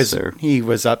chops there. He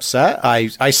was upset. I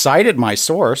cited my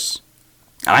source.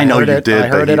 I know you did. I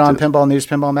heard it on Pinball News,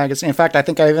 Pinball Magazine. In fact, I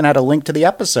think I even had a link to the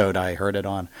episode I heard it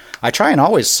on. I try and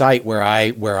always cite where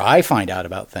I find out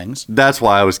about things. That's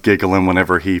why I was giggling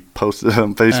whenever he posted it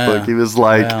on Facebook. He was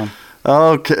like,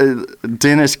 okay,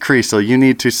 Dennis Kriesel, you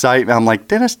need to cite me. I'm like,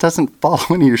 Dennis doesn't follow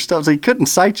any of your stuff, so he couldn't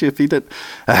cite you if he did.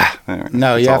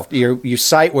 No, you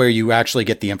cite where you actually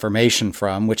get the information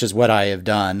from, which is what I have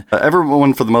done.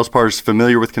 Everyone, for the most part, is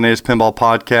familiar with Kaneda's Pinball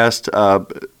Podcast.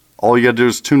 All you got to do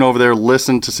is tune over there,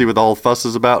 listen to see what all the fuss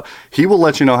is about. He will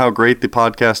let you know how great the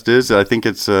podcast is. I think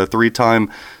it's a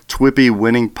 3-time TWIPY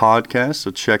winning podcast, so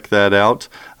check that out.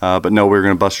 But no, we're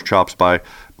going to bust your chops by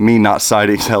me not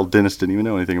citing. Hell, Dennis didn't even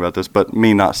know anything about this, but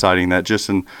me not citing that, just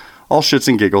in all shits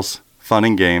and giggles, fun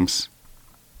and games.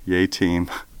 Yay, team.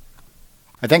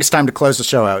 I think it's time to close the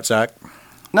show out, Zach.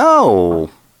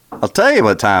 No. I'll tell you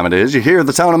what time it is. You hear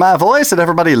the tone of my voice that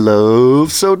everybody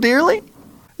loves so dearly?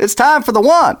 It's time for the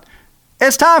one.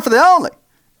 It's time for the only.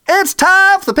 It's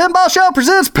time for the Pinball Show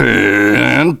presents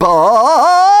Pinball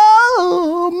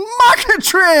Market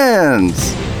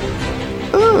Trends.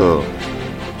 Ooh,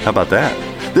 how about that?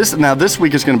 This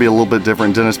week is going to be a little bit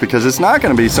different, Dennis, because it's not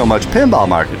going to be so much Pinball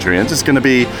Market Trends. It's going to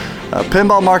be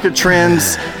Pinball Market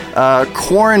Trends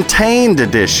Quarantained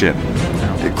edition.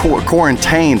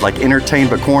 Quarantained, like entertained,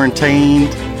 but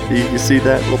quarantained. You see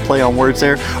that little play on words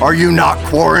there? Are you not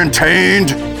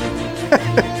quarantined?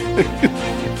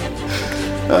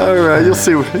 All right, you'll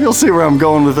see where I'm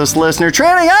going with this, listener.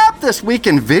 Trending up this week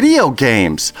in video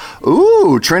games.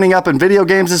 Ooh, trending up in video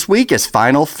games this week is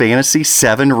Final Fantasy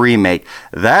VII Remake.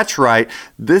 That's right.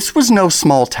 This was no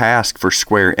small task for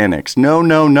Square Enix. No.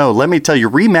 Let me tell you,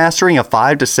 remastering a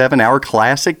 5 to 7 hour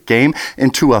classic game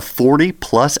into a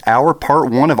 40-plus hour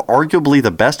part 1 of arguably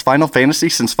the best Final Fantasy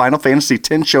since Final Fantasy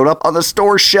X showed up on the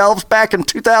store shelves back in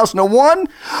 2001.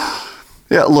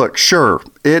 Yeah, look, sure,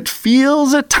 it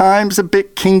feels at times a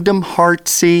bit Kingdom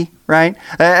Heartsy, right?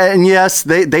 And yes,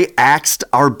 they axed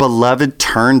our beloved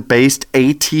turn-based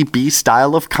ATB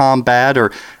style of combat,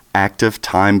 or active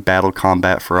time battle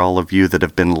combat for all of you that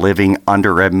have been living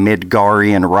under a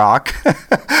Midgarian rock.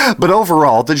 But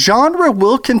overall, the genre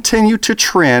will continue to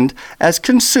trend as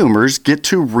consumers get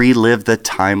to relive the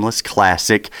timeless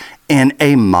classic in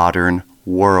a modern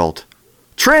world.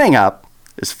 Trending up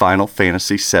is Final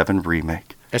Fantasy VII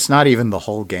Remake. It's not even the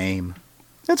whole game.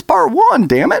 It's part 1,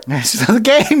 damn it. The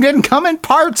game didn't come in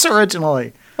parts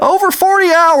originally. Over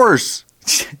 40 hours.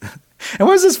 And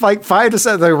what was this, like 5 to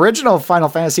 7? The original Final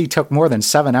Fantasy took more than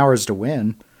 7 hours to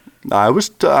win. I were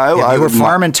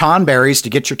farming Tonberries to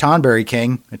get your Tonberry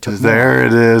King. It took there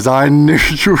it is. I knew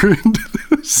you were into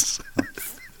this.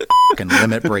 Fucking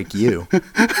limit break you.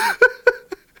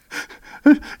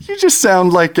 You just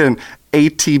sound like an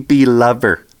ATB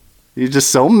lover. You're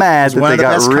just so mad that they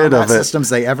got rid of it. Systems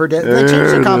they ever did. They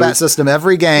changed the combat system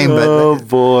every game, but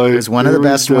boy, it was one of the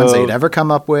best ones they'd ever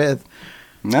come up with.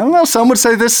 I don't know. Some would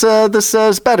say this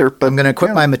is better, but I'm going to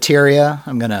equip my materia.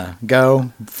 I'm going to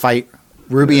go fight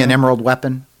Ruby and Emerald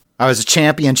Weapon. I was a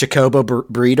champion Chocobo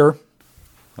breeder,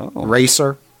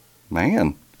 racer.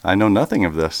 Man, I know nothing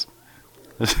of this.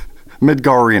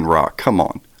 Midgarian rock. Come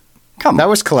on. That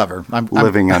was clever. I'm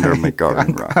living under a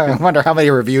Midgarian rock. I wonder how many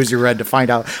reviews you read to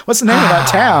find out what's the name of that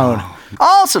town.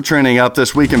 Also trending up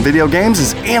this week in video games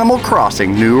is Animal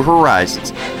Crossing New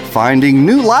Horizons. Finding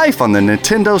new life on the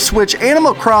Nintendo Switch.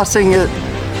 Animal Crossing,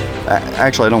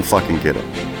 actually, I don't fucking get it.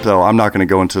 So I'm not going to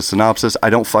go into synopsis. I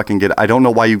don't fucking get it. I don't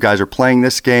know why you guys are playing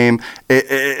this game.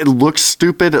 It looks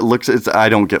stupid. I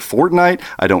don't get Fortnite.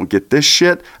 I don't get this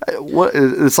shit.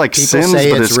 It's like People Sims,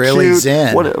 say but it's really cute.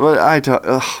 Zen. It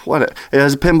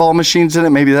has pinball machines in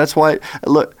it. Maybe that's why.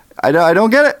 Look, I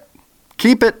don't get it.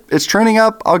 Keep it. It's trending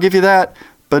up. I'll give you that.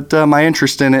 But my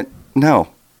interest in it, no,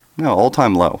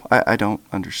 all-time low. I don't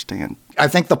understand. I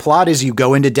think the plot is you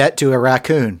go into debt to a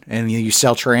raccoon and you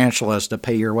sell tarantulas to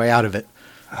pay your way out of it.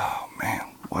 Oh, man.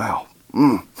 Wow.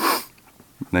 And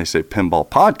they say pinball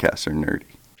podcasts are nerdy.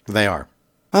 They are.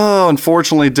 Oh,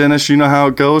 unfortunately, Dennis, you know how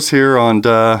it goes here on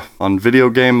video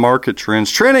game market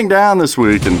trends. Trending down this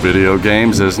week in video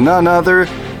games is none other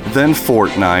than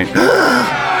Fortnite.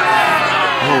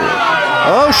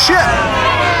 Oh, shit.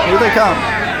 Here they come.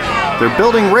 They're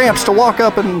building ramps to walk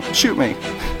up and shoot me.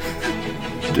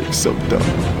 Getting so dumb.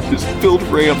 Just build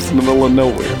ramps in the middle of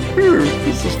nowhere.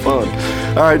 This is fun.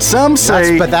 All right, some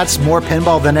say... But that's more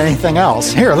pinball than anything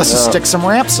else. Here, let's just stick some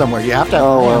ramps somewhere. You have to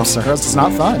have ramps, or else it's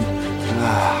not fun.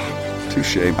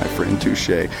 Touche, my friend,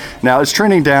 touche. Now, it's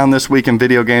trending down this week in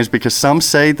video games because some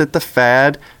say that the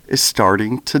fad is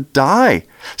starting to die.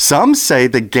 Some say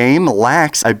the game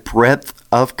lacks a breadth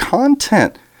of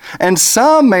content. And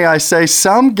some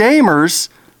gamers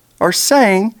are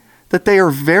saying that they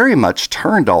are very much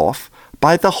turned off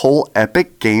by the whole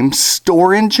Epic Games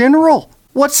Store in general.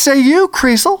 What say you,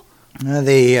 Kriesel?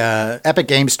 The Epic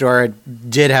Games Store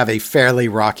did have a fairly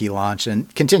rocky launch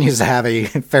and continues to have a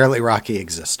fairly rocky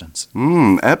existence.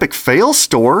 Epic Fail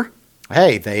Store?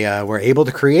 Hey, they were able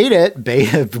to create it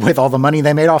with all the money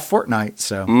they made off Fortnite.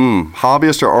 So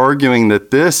hobbyists are arguing that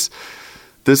this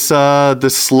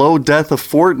slow death of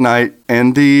Fortnite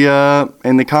and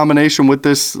the combination with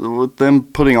them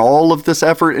putting all of this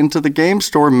effort into the game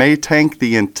store may tank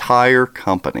the entire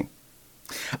company.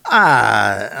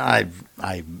 I'm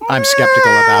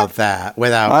skeptical about that.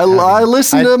 I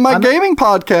listen to my gaming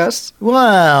podcasts.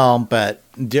 Well, but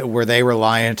were they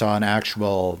reliant on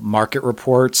actual market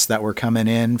reports that were coming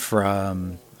in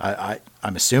from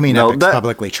I'm assuming Epic's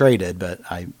publicly traded, but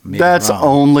that's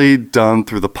only done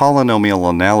through the polynomial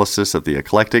analysis of the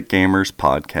Eclectic Gamers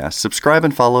podcast. Subscribe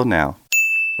and follow now.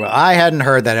 Well, I hadn't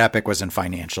heard that Epic was in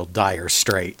financial dire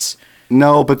straits.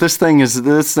 No, but this thing is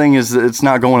it's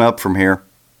not going up from here.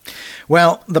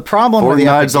 Well, the problem with the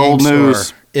Epic Game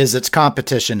Store is its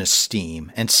competition is Steam.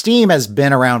 And Steam has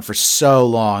been around for so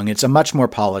long. It's a much more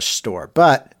polished store.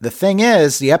 But the thing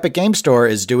is, the Epic Game Store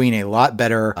is doing a lot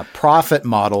better profit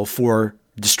model for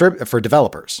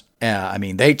developers. I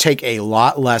mean, they take a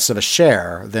lot less of a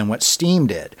share than what Steam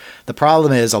did. The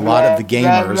problem is a lot of the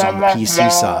gamers on the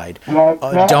PC side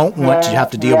don't want to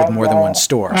have to deal with more than one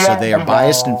store. So they are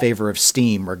biased in favor of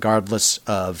Steam, regardless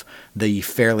of the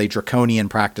fairly draconian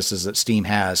practices that Steam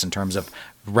has in terms of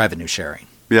revenue sharing.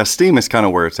 Yeah, Steam is kind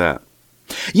of where it's at.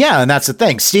 Yeah, and that's the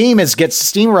thing. Steam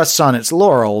rests on its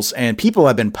laurels, and people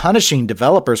have been punishing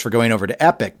developers for going over to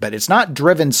Epic, but it's not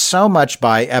driven so much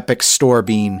by Epic's store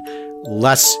being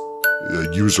less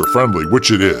user-friendly, which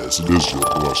it is. It is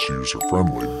less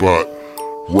user-friendly, but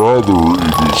rather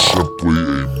it is simply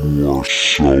a more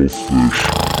selfish.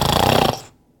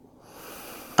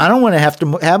 I don't want to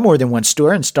have more than one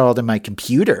store installed in my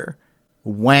computer.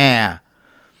 Wah.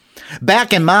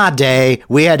 Back in my day,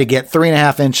 we had to get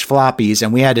 3.5-inch floppies,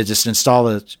 and we had to just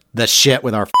install the shit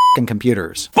with our fucking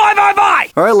computers. Bye!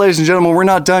 All right, ladies and gentlemen, we're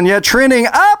not done yet. Trending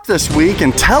up this week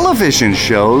in television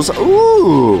shows.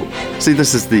 Ooh. See,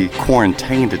 this is the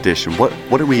Quarantained edition. What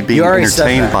are we being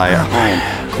entertained by at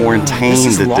home?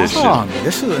 Quarantained edition.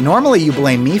 Long. Normally you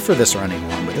blame me for this running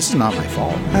long, but this is not my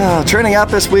fault. Trending up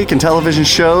this week in television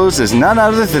shows is none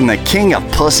other than the king of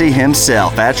pussy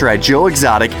himself. That's right, Joe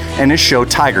Exotic and his show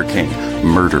Tiger King.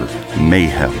 Murder,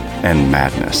 mayhem, and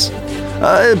madness.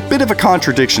 A bit of a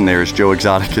contradiction there, as Joe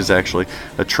Exotic is actually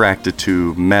attracted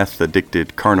to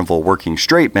meth-addicted carnival-working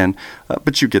straight men,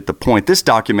 but you get the point. This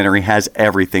documentary has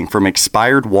everything from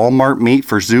expired Walmart meat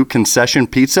for zoo concession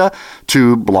pizza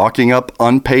to blocking up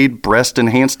unpaid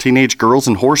breast-enhanced teenage girls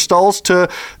in horse stalls to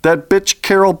that bitch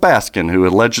Carol Baskin who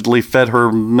allegedly fed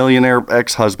her millionaire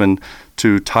ex-husband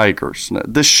to tigers. Now,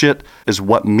 this shit is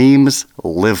what memes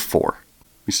live for.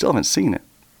 You still haven't seen it.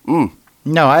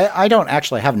 No, I don't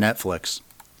actually have Netflix.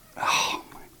 Oh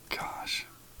my gosh,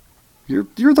 you're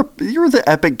the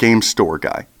Epic Game Store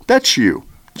guy. That's you.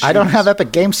 Jeez. I don't have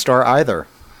Epic Game Store either.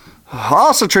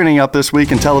 Also trending up this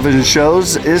week in television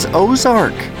shows is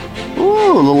Ozark.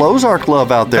 Ooh, a little Ozark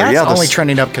love out there. That's only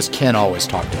trending up because Ken always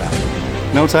talked about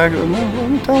it. No,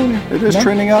 I'm telling you, it is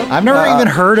trending up. I've never even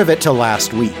heard of it till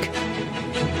last week.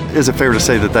 Is it fair to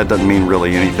say that doesn't mean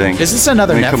really anything? Is this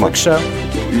another Netflix show?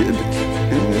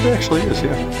 It actually is,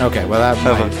 yeah. Okay, well, that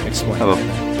might explain. Have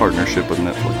a partnership with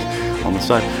Netflix on the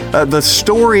side. The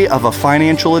story of a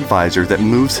financial advisor that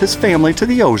moves his family to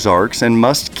the Ozarks and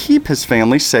must keep his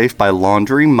family safe by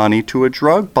laundering money to a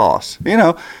drug boss. You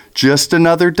know, just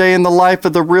another day in the life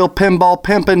of the real pinball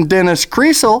pimpin' Dennis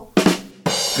Creasel.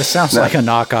 This sounds like a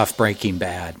knockoff Breaking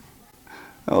Bad.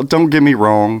 Oh, don't get me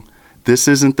wrong. This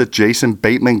isn't the Jason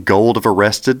Bateman Gold of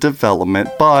Arrested Development,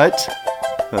 but...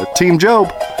 Team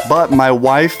Job. But my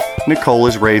wife, Nicole,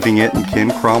 is raving it, and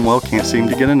Ken Cromwell can't seem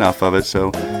to get enough of it,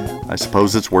 so I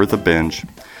suppose it's worth a binge.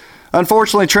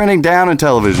 Unfortunately, trending down in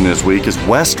television this week is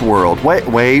Westworld.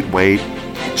 Wait.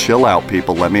 Chill out,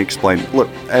 people. Let me explain. Look,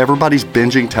 everybody's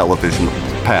binging television the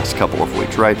past couple of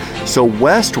weeks, right? So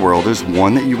Westworld is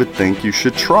one that you would think you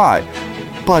should try.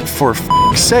 But for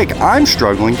f***'s sake, I'm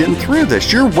struggling getting through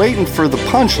this. You're waiting for the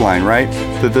punchline, right?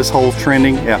 To this whole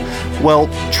trending? Yeah. Well,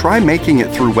 try making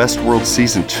it through Westworld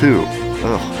Season 2.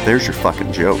 Ugh, there's your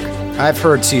fucking joke. I've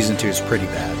heard Season 2 is pretty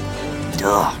bad.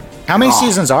 Ugh. How many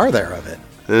seasons are there of it?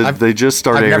 They just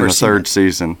started airing the third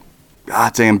season.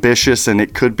 It's ambitious and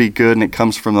it could be good, and it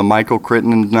comes from the Michael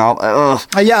Crichton novel.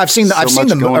 Yeah, I've seen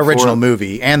the original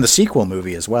movie and the sequel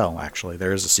movie as well. Actually,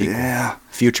 there is a sequel. Yeah,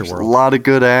 Future World. A lot of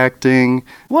good acting.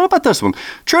 What about this one?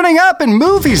 Trending up in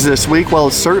movies this week. Well,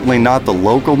 it's certainly not the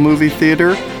local movie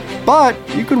theater, but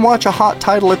you can watch a hot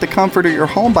title at the comfort of your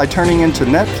home by turning into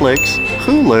Netflix,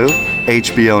 Hulu,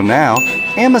 HBO Now,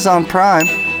 Amazon Prime,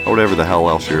 or whatever the hell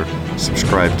else you're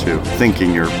subscribed to,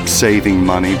 thinking you're saving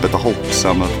money, but the whole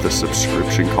sum of the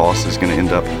subscription cost is going to end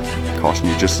up costing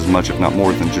you just as much, if not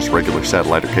more, than just regular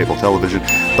satellite or cable television.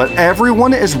 But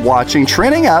everyone is watching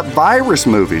trending up virus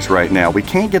movies right now. We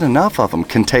can't get enough of them.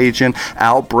 Contagion,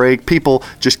 Outbreak. People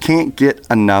just can't get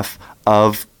enough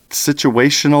of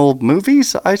situational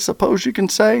movies, I suppose you can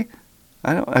say.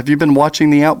 Have you been watching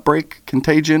The Outbreak,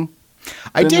 Contagion?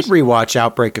 I did rewatch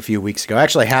Outbreak a few weeks ago. I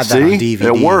actually had that on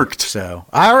DVD. It worked. So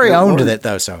I already owned it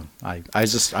though. So I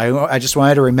just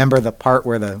wanted to remember the part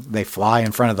where they fly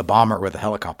in front of the bomber with the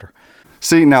helicopter.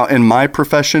 See, now in my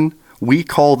profession, we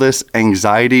call this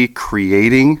anxiety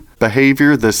creating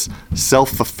behavior, this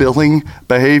self-fulfilling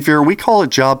behavior. We call it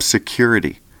job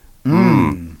security.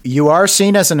 You are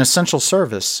seen as an essential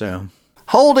service, so.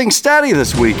 Holding steady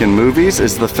this week in movies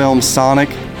is the film Sonic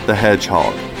the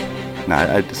Hedgehog.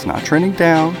 Now, it's not trending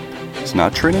down. It's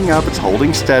not trending up. It's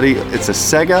holding steady. It's a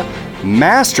Sega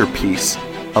masterpiece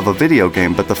of a video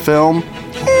game, but the film...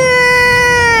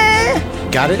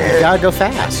 Gotta go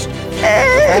fast.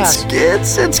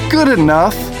 It's good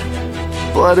enough,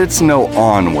 but it's no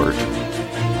Onward.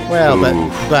 Well,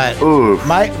 but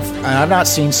I've not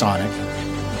seen Sonic.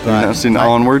 You've not seen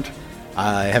Onward?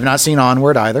 I have not seen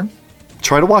Onward either.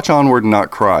 Try to watch Onward and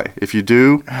not cry. If you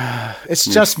do, it's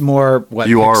just more what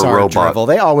you Pixar are a robot. drivel.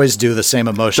 They always do the same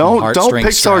emotional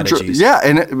heartstring strategies. Yeah,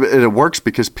 and it works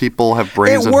because people have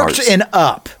brains and hearts. It works in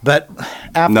Up, but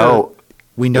after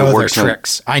we know their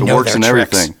tricks. I know their tricks. It works in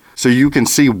everything. So you can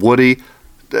see Woody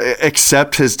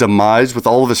accept his demise with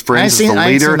all of his friends as the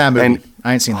leader. I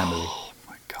ain't seen that movie. Oh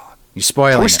my God! You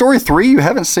spoiling Toy Story 3 you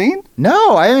haven't seen?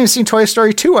 No, I haven't even seen Toy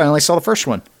Story 2. I only saw the first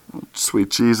one. Sweet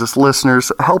Jesus,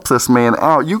 listeners, help this man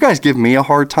out. You guys give me a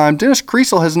hard time. Dennis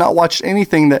Kriesel has not watched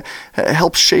anything that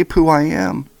helps shape who I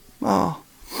am. Oh.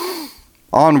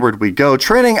 Onward we go.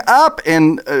 Trending up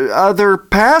in other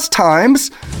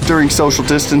pastimes during social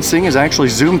distancing is actually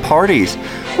Zoom parties.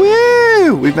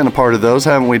 Woo! We've been a part of those,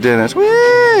 haven't we, Dennis? Woo!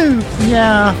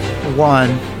 Yeah, one.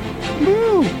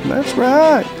 Woo! That's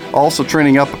right. Also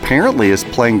trending up apparently is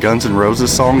playing Guns N' Roses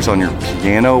songs on your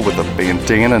piano with a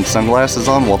bandana and sunglasses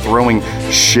on while throwing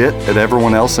shit at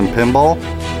everyone else in pinball.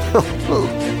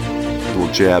 Little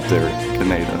jab there,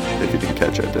 Kaneda, if you didn't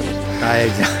catch that, Dennis.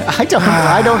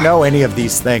 I don't know any of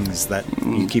these things that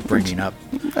you keep bringing up.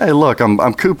 Hey, look,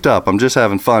 I'm cooped up. I'm just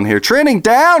having fun here. Trending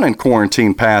down in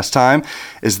quarantine pastime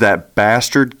is that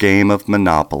bastard game of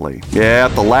Monopoly. Yeah,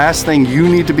 the last thing you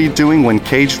need to be doing when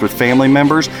caged with family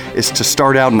members is to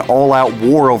start out an all-out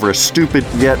war over a stupid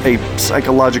yet a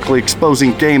psychologically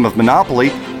exposing game of Monopoly.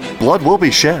 Blood will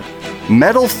be shed.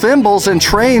 Metal thimbles and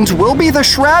trains will be the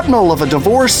shrapnel of a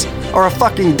divorce or a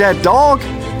fucking dead dog.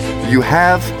 You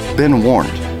have been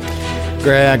warned.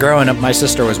 Growing up, my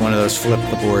sister was one of those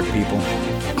flip-the-board people.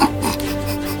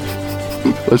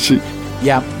 Was she?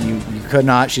 Yeah, you could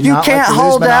not. She did you not can't like to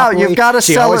hold lose out. Monopoly. You've got to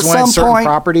she sell at always wanted some certain point.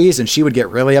 properties, and she would get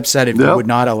really upset if you would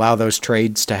not allow those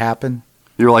trades to happen.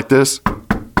 You're like this.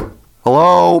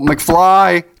 Hello,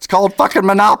 McFly. It's called fucking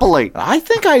Monopoly. I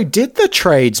think I did the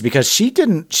trades because she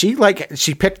didn't. She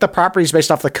picked the properties based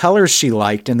off the colors she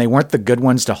liked, and they weren't the good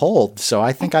ones to hold. So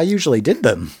I think I usually did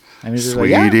them.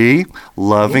 Sweetie,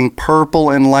 loving purple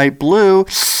and light blue.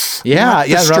 Yeah,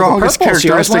 the strongest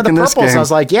characteristic in this game. I was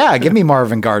like, yeah, give me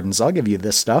Marvin Gardens. I'll give you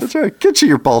this stuff. That's right. Get you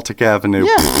your Baltic Avenue.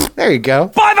 Yeah, there you go.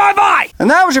 Bye. And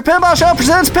that was your Pinball Show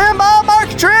presents Pinball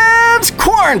Market Trends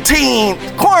Quarantained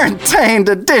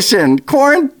Edition.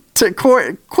 Quarantained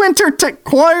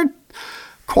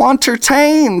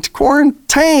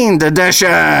Edition.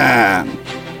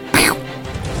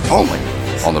 Only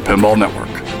on the Pinball Network.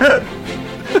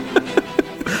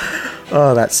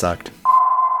 Oh, that sucked.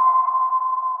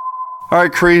 All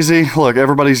right, crazy. Look,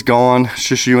 everybody's gone. It's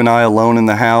just you and I alone in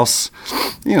the house.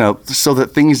 You know, so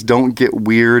that things don't get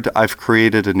weird, I've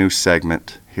created a new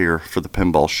segment here for the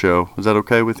Pinball Show. Is that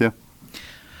okay with you?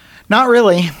 Not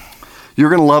really. You're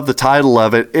going to love the title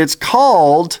of it. It's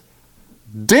called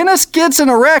Dennis Gets an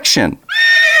Erection.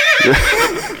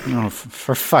 Oh,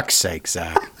 for fuck's sake,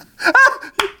 Zach.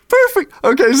 Perfect.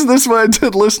 Okay, so this is what I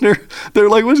did, listener. They're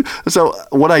like, so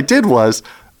what I did was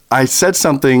I said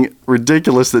something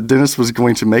ridiculous that Dennis was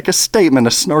going to make a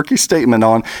snarky statement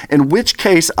on, in which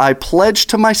case I pledged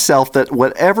to myself that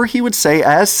whatever he would say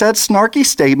as said snarky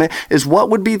statement is what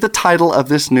would be the title of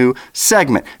this new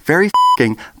segment. Very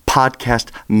f***ing podcast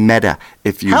meta,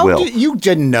 if you will. You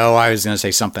didn't know I was going to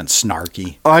say something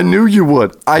snarky. I knew you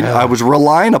would. I was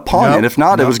relying upon it. If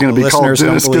not, it was going to be called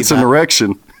Dennis Gets an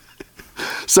Erection.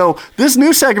 So this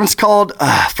new segment's called,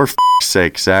 for f***'s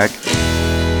sake, Zach.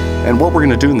 And what we're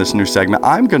going to do in this new segment,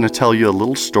 I'm going to tell you a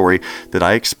little story that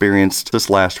I experienced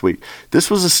this last week. This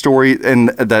was a story, and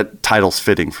that title's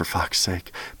fitting, for fuck's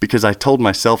sake, because I told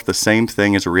myself the same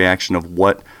thing as a reaction of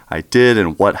what I did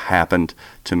and what happened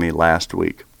to me last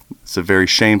week. It's a very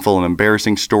shameful and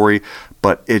embarrassing story,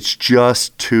 but it's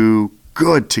just too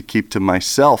good to keep to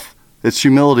myself. It's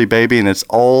humility, baby, and it's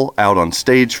all out on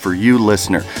stage for you,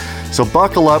 listener. So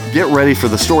buckle up, get ready for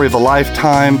the story of a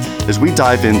lifetime as we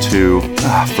dive into, for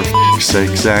f***'s sake,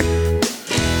 Zach.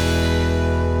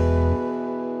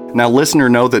 Now, listener,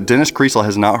 know that Dennis Kriesel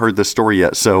has not heard this story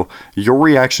yet, so your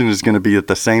reaction is going to be at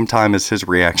the same time as his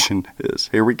reaction is.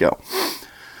 Here we go.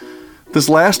 This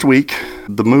last week,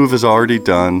 the move is already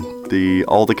done.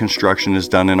 All the construction is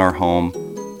done in our home.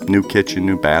 New kitchen,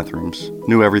 new bathrooms,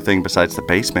 new everything besides the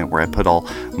basement where I put all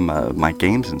my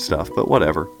games and stuff, but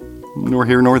whatever. Nor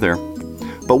here nor there.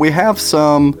 But we have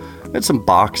some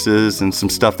boxes and some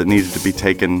stuff that needed to be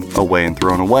taken away and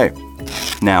thrown away.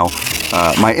 Now,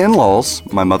 my in-laws,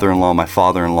 my mother-in-law, my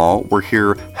father-in-law, were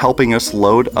here helping us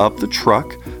load up the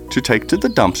truck to take to the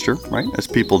dumpster, right, as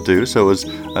people do. So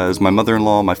as my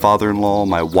mother-in-law, my father-in-law,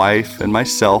 my wife, and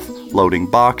myself loading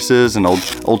boxes, an old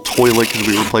toilet because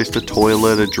we replaced a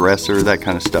toilet, a dresser, that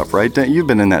kind of stuff, right? You've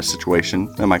been in that situation,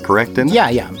 am I correct, Dennis?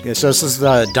 Yeah. So this is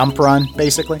the dump run,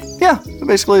 basically? Yeah,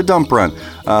 basically a dump run.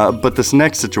 But this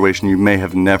next situation you may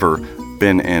have never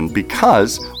been in,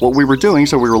 because what we were doing,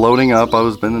 so we were loading up, I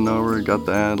was bending over, got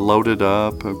that, loaded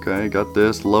up, okay, got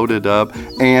this, loaded up,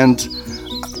 and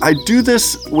I do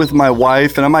this with my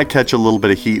wife, and I might catch a little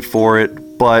bit of heat for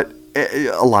it, but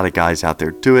a lot of guys out there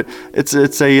do it. It's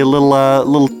a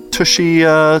little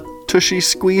tushy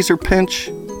squeeze or pinch.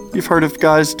 You've heard of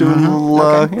guys doing a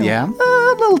little, yeah,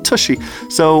 a little tushy.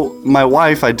 So my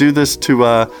wife, I do this to,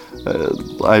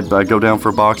 I go down for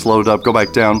a box, load up, go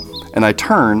back down, and I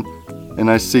turn, and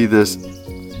I see this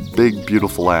big,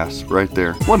 beautiful ass right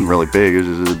there. It wasn't really big, it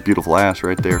was just a beautiful ass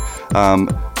right there.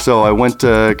 So I went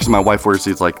to, because my wife wears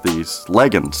these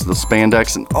leggings, the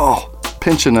spandex, and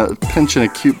pinching a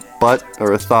cute butt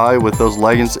or a thigh with those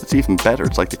leggings, it's even better.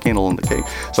 It's like the candle in the cake.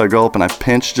 So I go up and I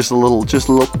pinch just a little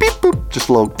beep boop, just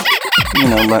a little,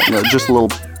 just a little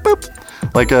boop,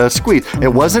 like a squeeze.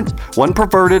 It wasn't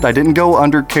perverted. I didn't go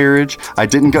undercarriage. I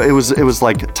didn't go. It was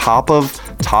like top of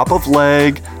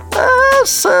leg.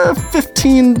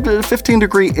 15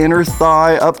 degree inner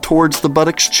thigh up towards the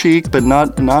buttocks cheek, but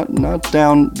not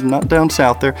down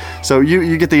south there. So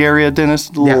you get the area,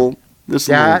 Dennis. You've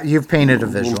painted a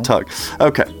visual. Little tug.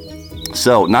 Okay.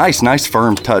 So nice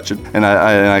firm touch, and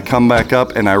I come back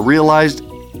up and I realized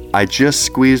I just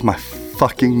squeezed my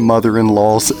fucking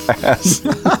mother-in-law's ass.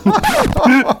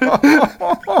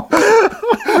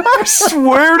 I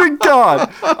swear to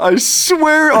God, I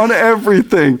swear on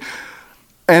everything.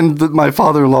 And my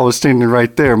father-in-law was standing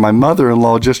right there. My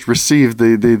mother-in-law just received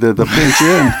the pinch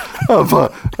in of,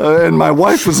 and my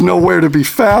wife was nowhere to be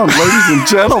found. Ladies and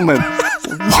gentlemen,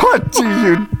 what do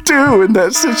you do in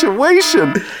that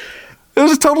situation? It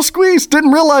was a total squeeze.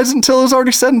 Didn't realize it until it was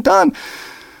already said and done.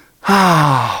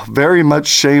 Very much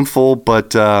shameful,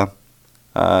 but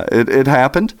it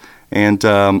happened. And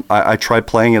I tried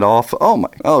playing it off.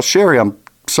 Oh, Sherry, I'm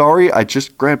sorry. I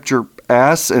just grabbed your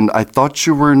ass and I thought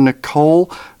you were Nicole.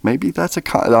 Maybe that's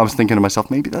I was thinking to myself,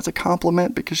 maybe that's a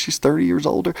compliment because she's 30 years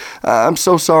older. I'm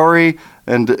so sorry.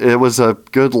 And it was a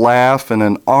good laugh and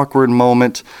an awkward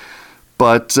moment,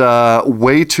 but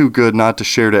way too good not to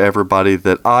share to everybody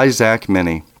that I, Zach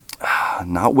Minnie,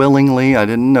 not willingly, I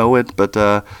didn't know it, but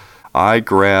I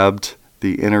grabbed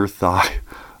the inner thigh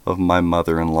of my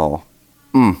mother-in-law.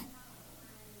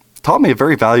 Taught me a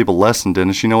very valuable lesson,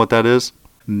 Dennis. You know what that is?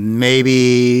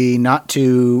 Maybe not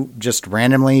to just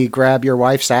randomly grab your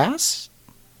wife's ass?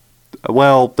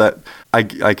 Well, that I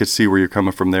could see where you're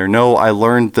coming from there. No, I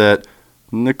learned that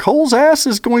Nicole's ass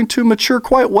is going to mature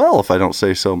quite well, if I don't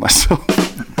say so myself.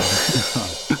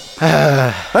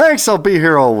 Thanks, I'll be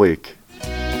here all week.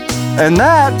 And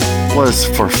that was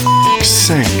for f***'s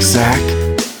sake, Zach.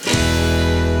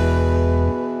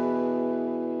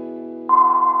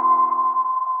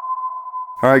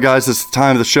 All right, guys, it's the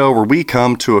time of the show where we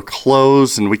come to a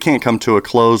close, and we can't come to a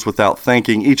close without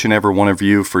thanking each and every one of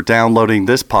you for downloading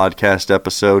this podcast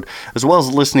episode, as well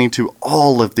as listening to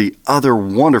all of the other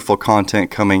wonderful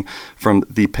content coming from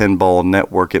the Pinball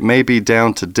Network. It may be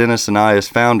down to Dennis and I as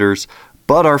founders,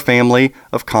 but our family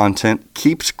of content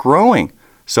keeps growing.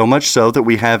 So much so that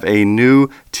we have a new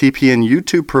TPN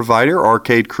YouTube provider,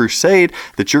 Arcade Crusade,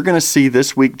 that you're going to see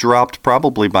this week dropped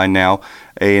probably by now,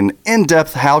 an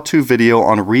in-depth how-to video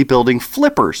on rebuilding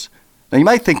flippers. Now, you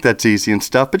might think that's easy and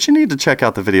stuff, but you need to check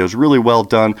out the video. It's really well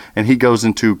done, and he goes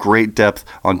into great depth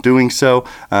on doing so,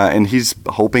 and he's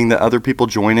hoping that other people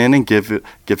join in and give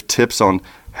tips on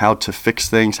how to fix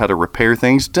things, how to repair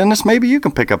things. Dennis, maybe you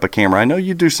can pick up a camera. I know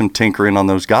you do some tinkering on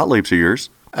those Gottliebs of yours.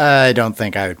 I don't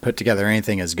think I would put together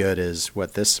anything as good as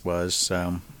what this was,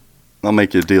 so... I'll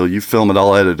make you a deal. You film it,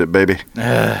 I'll edit it, baby.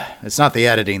 It's not the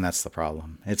editing that's the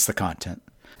problem. It's the content.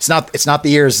 It's not the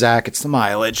years, Zach. It's the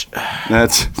mileage.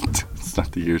 It's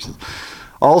not the years.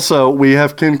 Also, we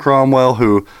have Ken Cromwell,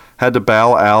 who had to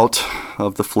bow out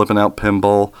of the Flippin' Out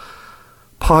Pinball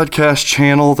podcast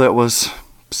channel that was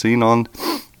seen on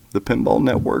the Pinball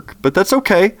Network. But that's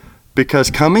okay,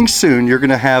 because coming soon, you're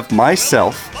going to have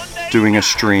myself doing a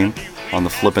stream on the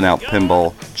Flippin' Out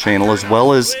Pinball channel, as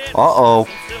well as,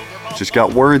 just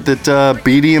got word that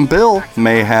Beatty and Bill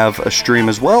may have a stream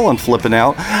as well on Flippin'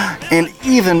 Out. And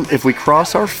even if we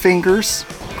cross our fingers,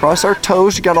 cross our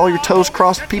toes, you got all your toes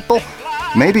crossed, people,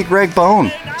 maybe Greg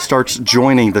Bone starts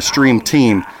joining the stream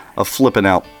team of Flippin'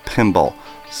 Out Pinball.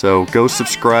 So go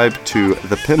subscribe to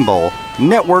the Pinball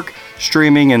Network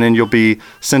streaming, and then you'll be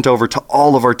sent over to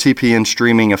all of our TPN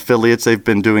streaming affiliates. They've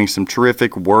been doing some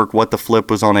terrific work. What the Flip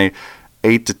was on a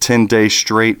 8 to 10 day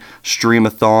straight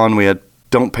streamathon. We had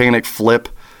Don't Panic Flip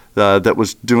that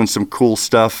was doing some cool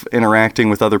stuff, interacting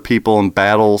with other people in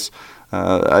battles.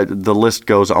 The list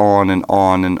goes on and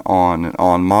on and on and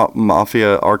on.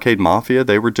 Arcade Mafia,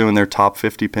 they were doing their top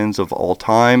 50 pins of all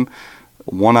time.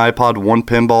 One iPod, one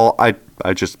pinball.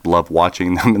 I just love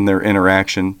watching them and their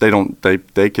interaction. They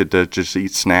could just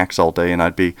eat snacks all day, and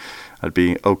I'd be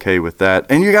okay with that.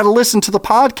 And you got to listen to the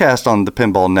podcast on the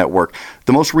Pinball Network.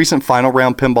 The most recent Final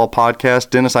Round Pinball podcast,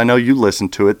 Dennis, I know you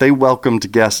listened to it. They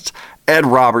welcomed guests Ed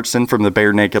Robertson from the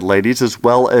Bare Naked Ladies, as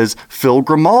well as Phil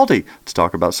Grimaldi, to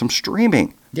talk about some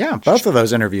streaming. Yeah, both of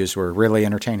those interviews were really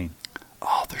entertaining.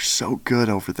 Oh, they're so good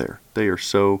over there. They are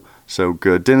so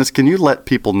good. Dennis, can you let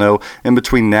people know in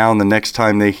between now and the next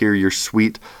time they hear your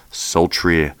sweet,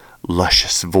 sultry,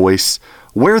 luscious voice,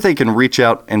 where they can reach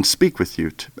out and speak with you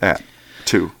Yeah,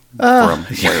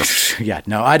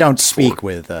 no, I don't speak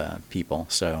with people,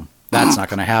 so that's not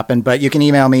going to happen. But you can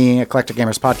email me,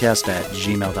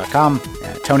 eclecticgamerspodcast@gmail.com.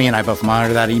 Tony and I both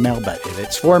monitor that email, but if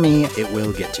it's for me, it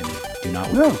will get to me. Do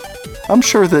not worry. No. I'm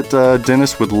sure that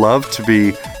Dennis would love to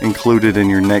be included in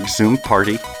your next Zoom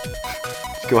party.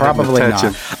 Go Probably ahead and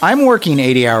not. I'm working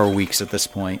 80-hour weeks at this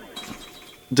point.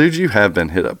 Dude, you have been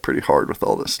hit up pretty hard with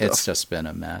all this stuff. It's just been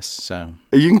a mess. So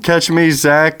you can catch me,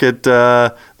 Zach, at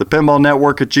the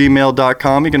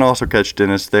pinballnetwork@gmail.com. You can also catch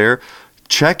Dennis there.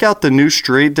 Check out the new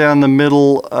Straight Down the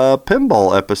Middle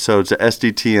pinball episodes at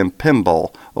SDTM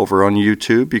Pinball over on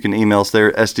YouTube. You can email us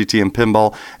there at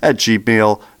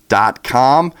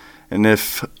sdtmpinball@gmail.com. And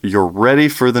if you're ready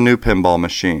for the new pinball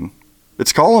machine,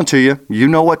 it's calling to you. You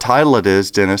know what title it is,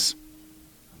 Dennis.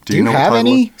 Do you know have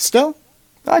any still?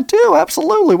 I do,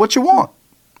 absolutely. What you want?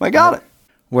 I got it.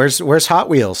 Where's Hot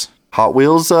Wheels? Hot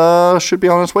Wheels should be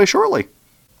on its way shortly.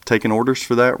 Taking orders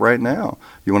for that right now.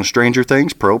 You want a Stranger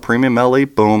Things, Pro, Premium, LE,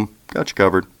 boom, got you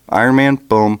covered. Iron Man,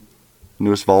 boom.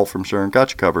 Newest Vault from CERN,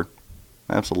 got you covered.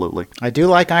 Absolutely. I do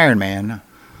like Iron Man.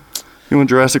 You want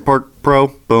Jurassic Park Pro,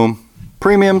 boom.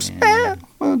 Premiums,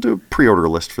 I'll do a pre-order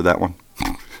list for that one.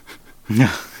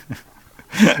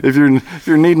 If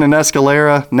you're needing an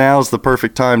Escalera, now's the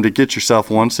perfect time to get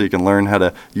yourself one so you can learn how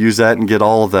to use that and get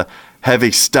all of the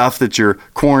heavy stuff that you're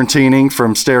quarantining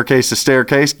from staircase to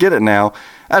staircase. Get it now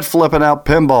at Flippin' Out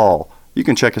Pinball. You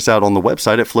can check us out on the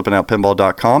website at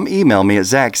flippinoutpinball.com. Email me at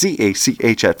Zach,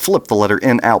 Z-A-C-H, at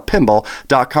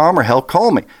flipthenletterin.outpinball.com, or hell,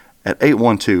 call me at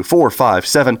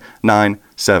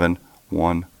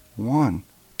 812-457-9711.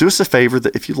 Do us a favor,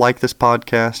 that if you like this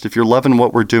podcast, if you're loving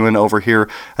what we're doing over here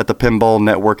at the Pinball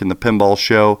Network and the Pinball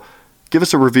Show, give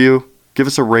us a review, give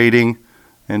us a rating,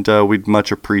 and we'd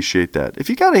much appreciate that.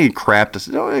 If you got any crap to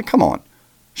say, come on.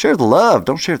 Share the love.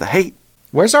 Don't share the hate.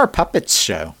 Where's our Puppets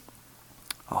show?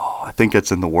 Oh, I think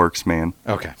it's in the works, man.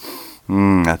 Okay.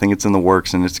 I think it's in the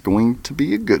works, and it's going to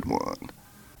be a good one.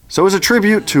 So as a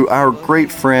tribute to our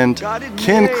great friend,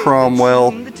 Ken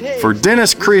Cromwell, for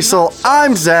Dennis Kriesel,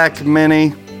 I'm Zach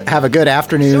Minnie. Have a good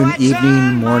afternoon,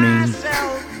 evening, morning,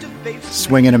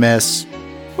 swing and a miss.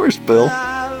 Where's Bill?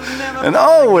 And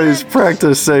always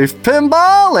practice safe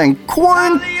pinball and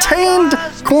quarantined.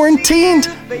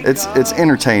 It's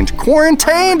entertained.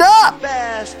 Quarantined up.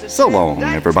 So long,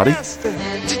 everybody.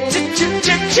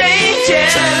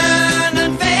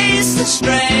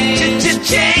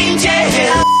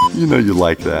 You know you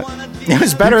like that. It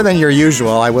was better than your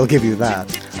usual, I will give you that.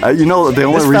 The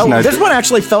only reason this one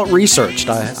actually felt researched.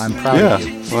 I'm proud of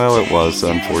you. Well, it was,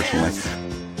 unfortunately.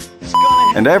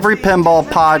 And every pinball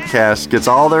podcast gets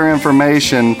all their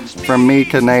information from me,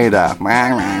 Canada.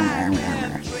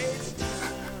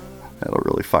 That'll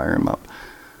really fire him up.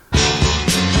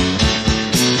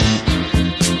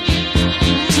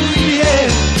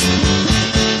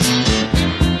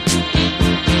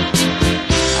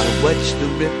 Watch the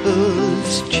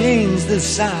ripples change the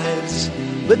size,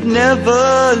 but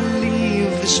never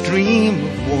leave the stream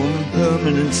of warm and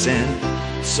permanent sand.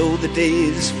 So the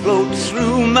days float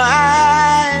through my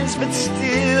eyes, but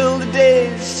still the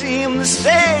days seem the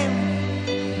same.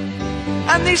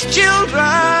 And these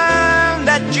children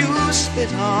that you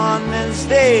spit on as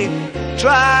they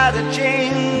try to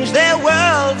change their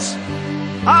worlds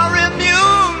are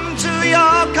immune to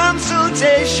your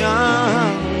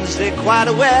consultations. they're quite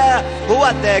aware of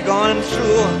what they're going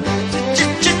through.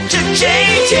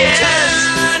 Changes.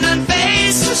 Turn and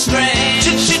face the strange.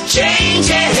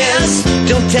 Changes.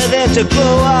 Don't tell them to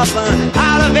grow up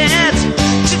out of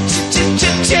it.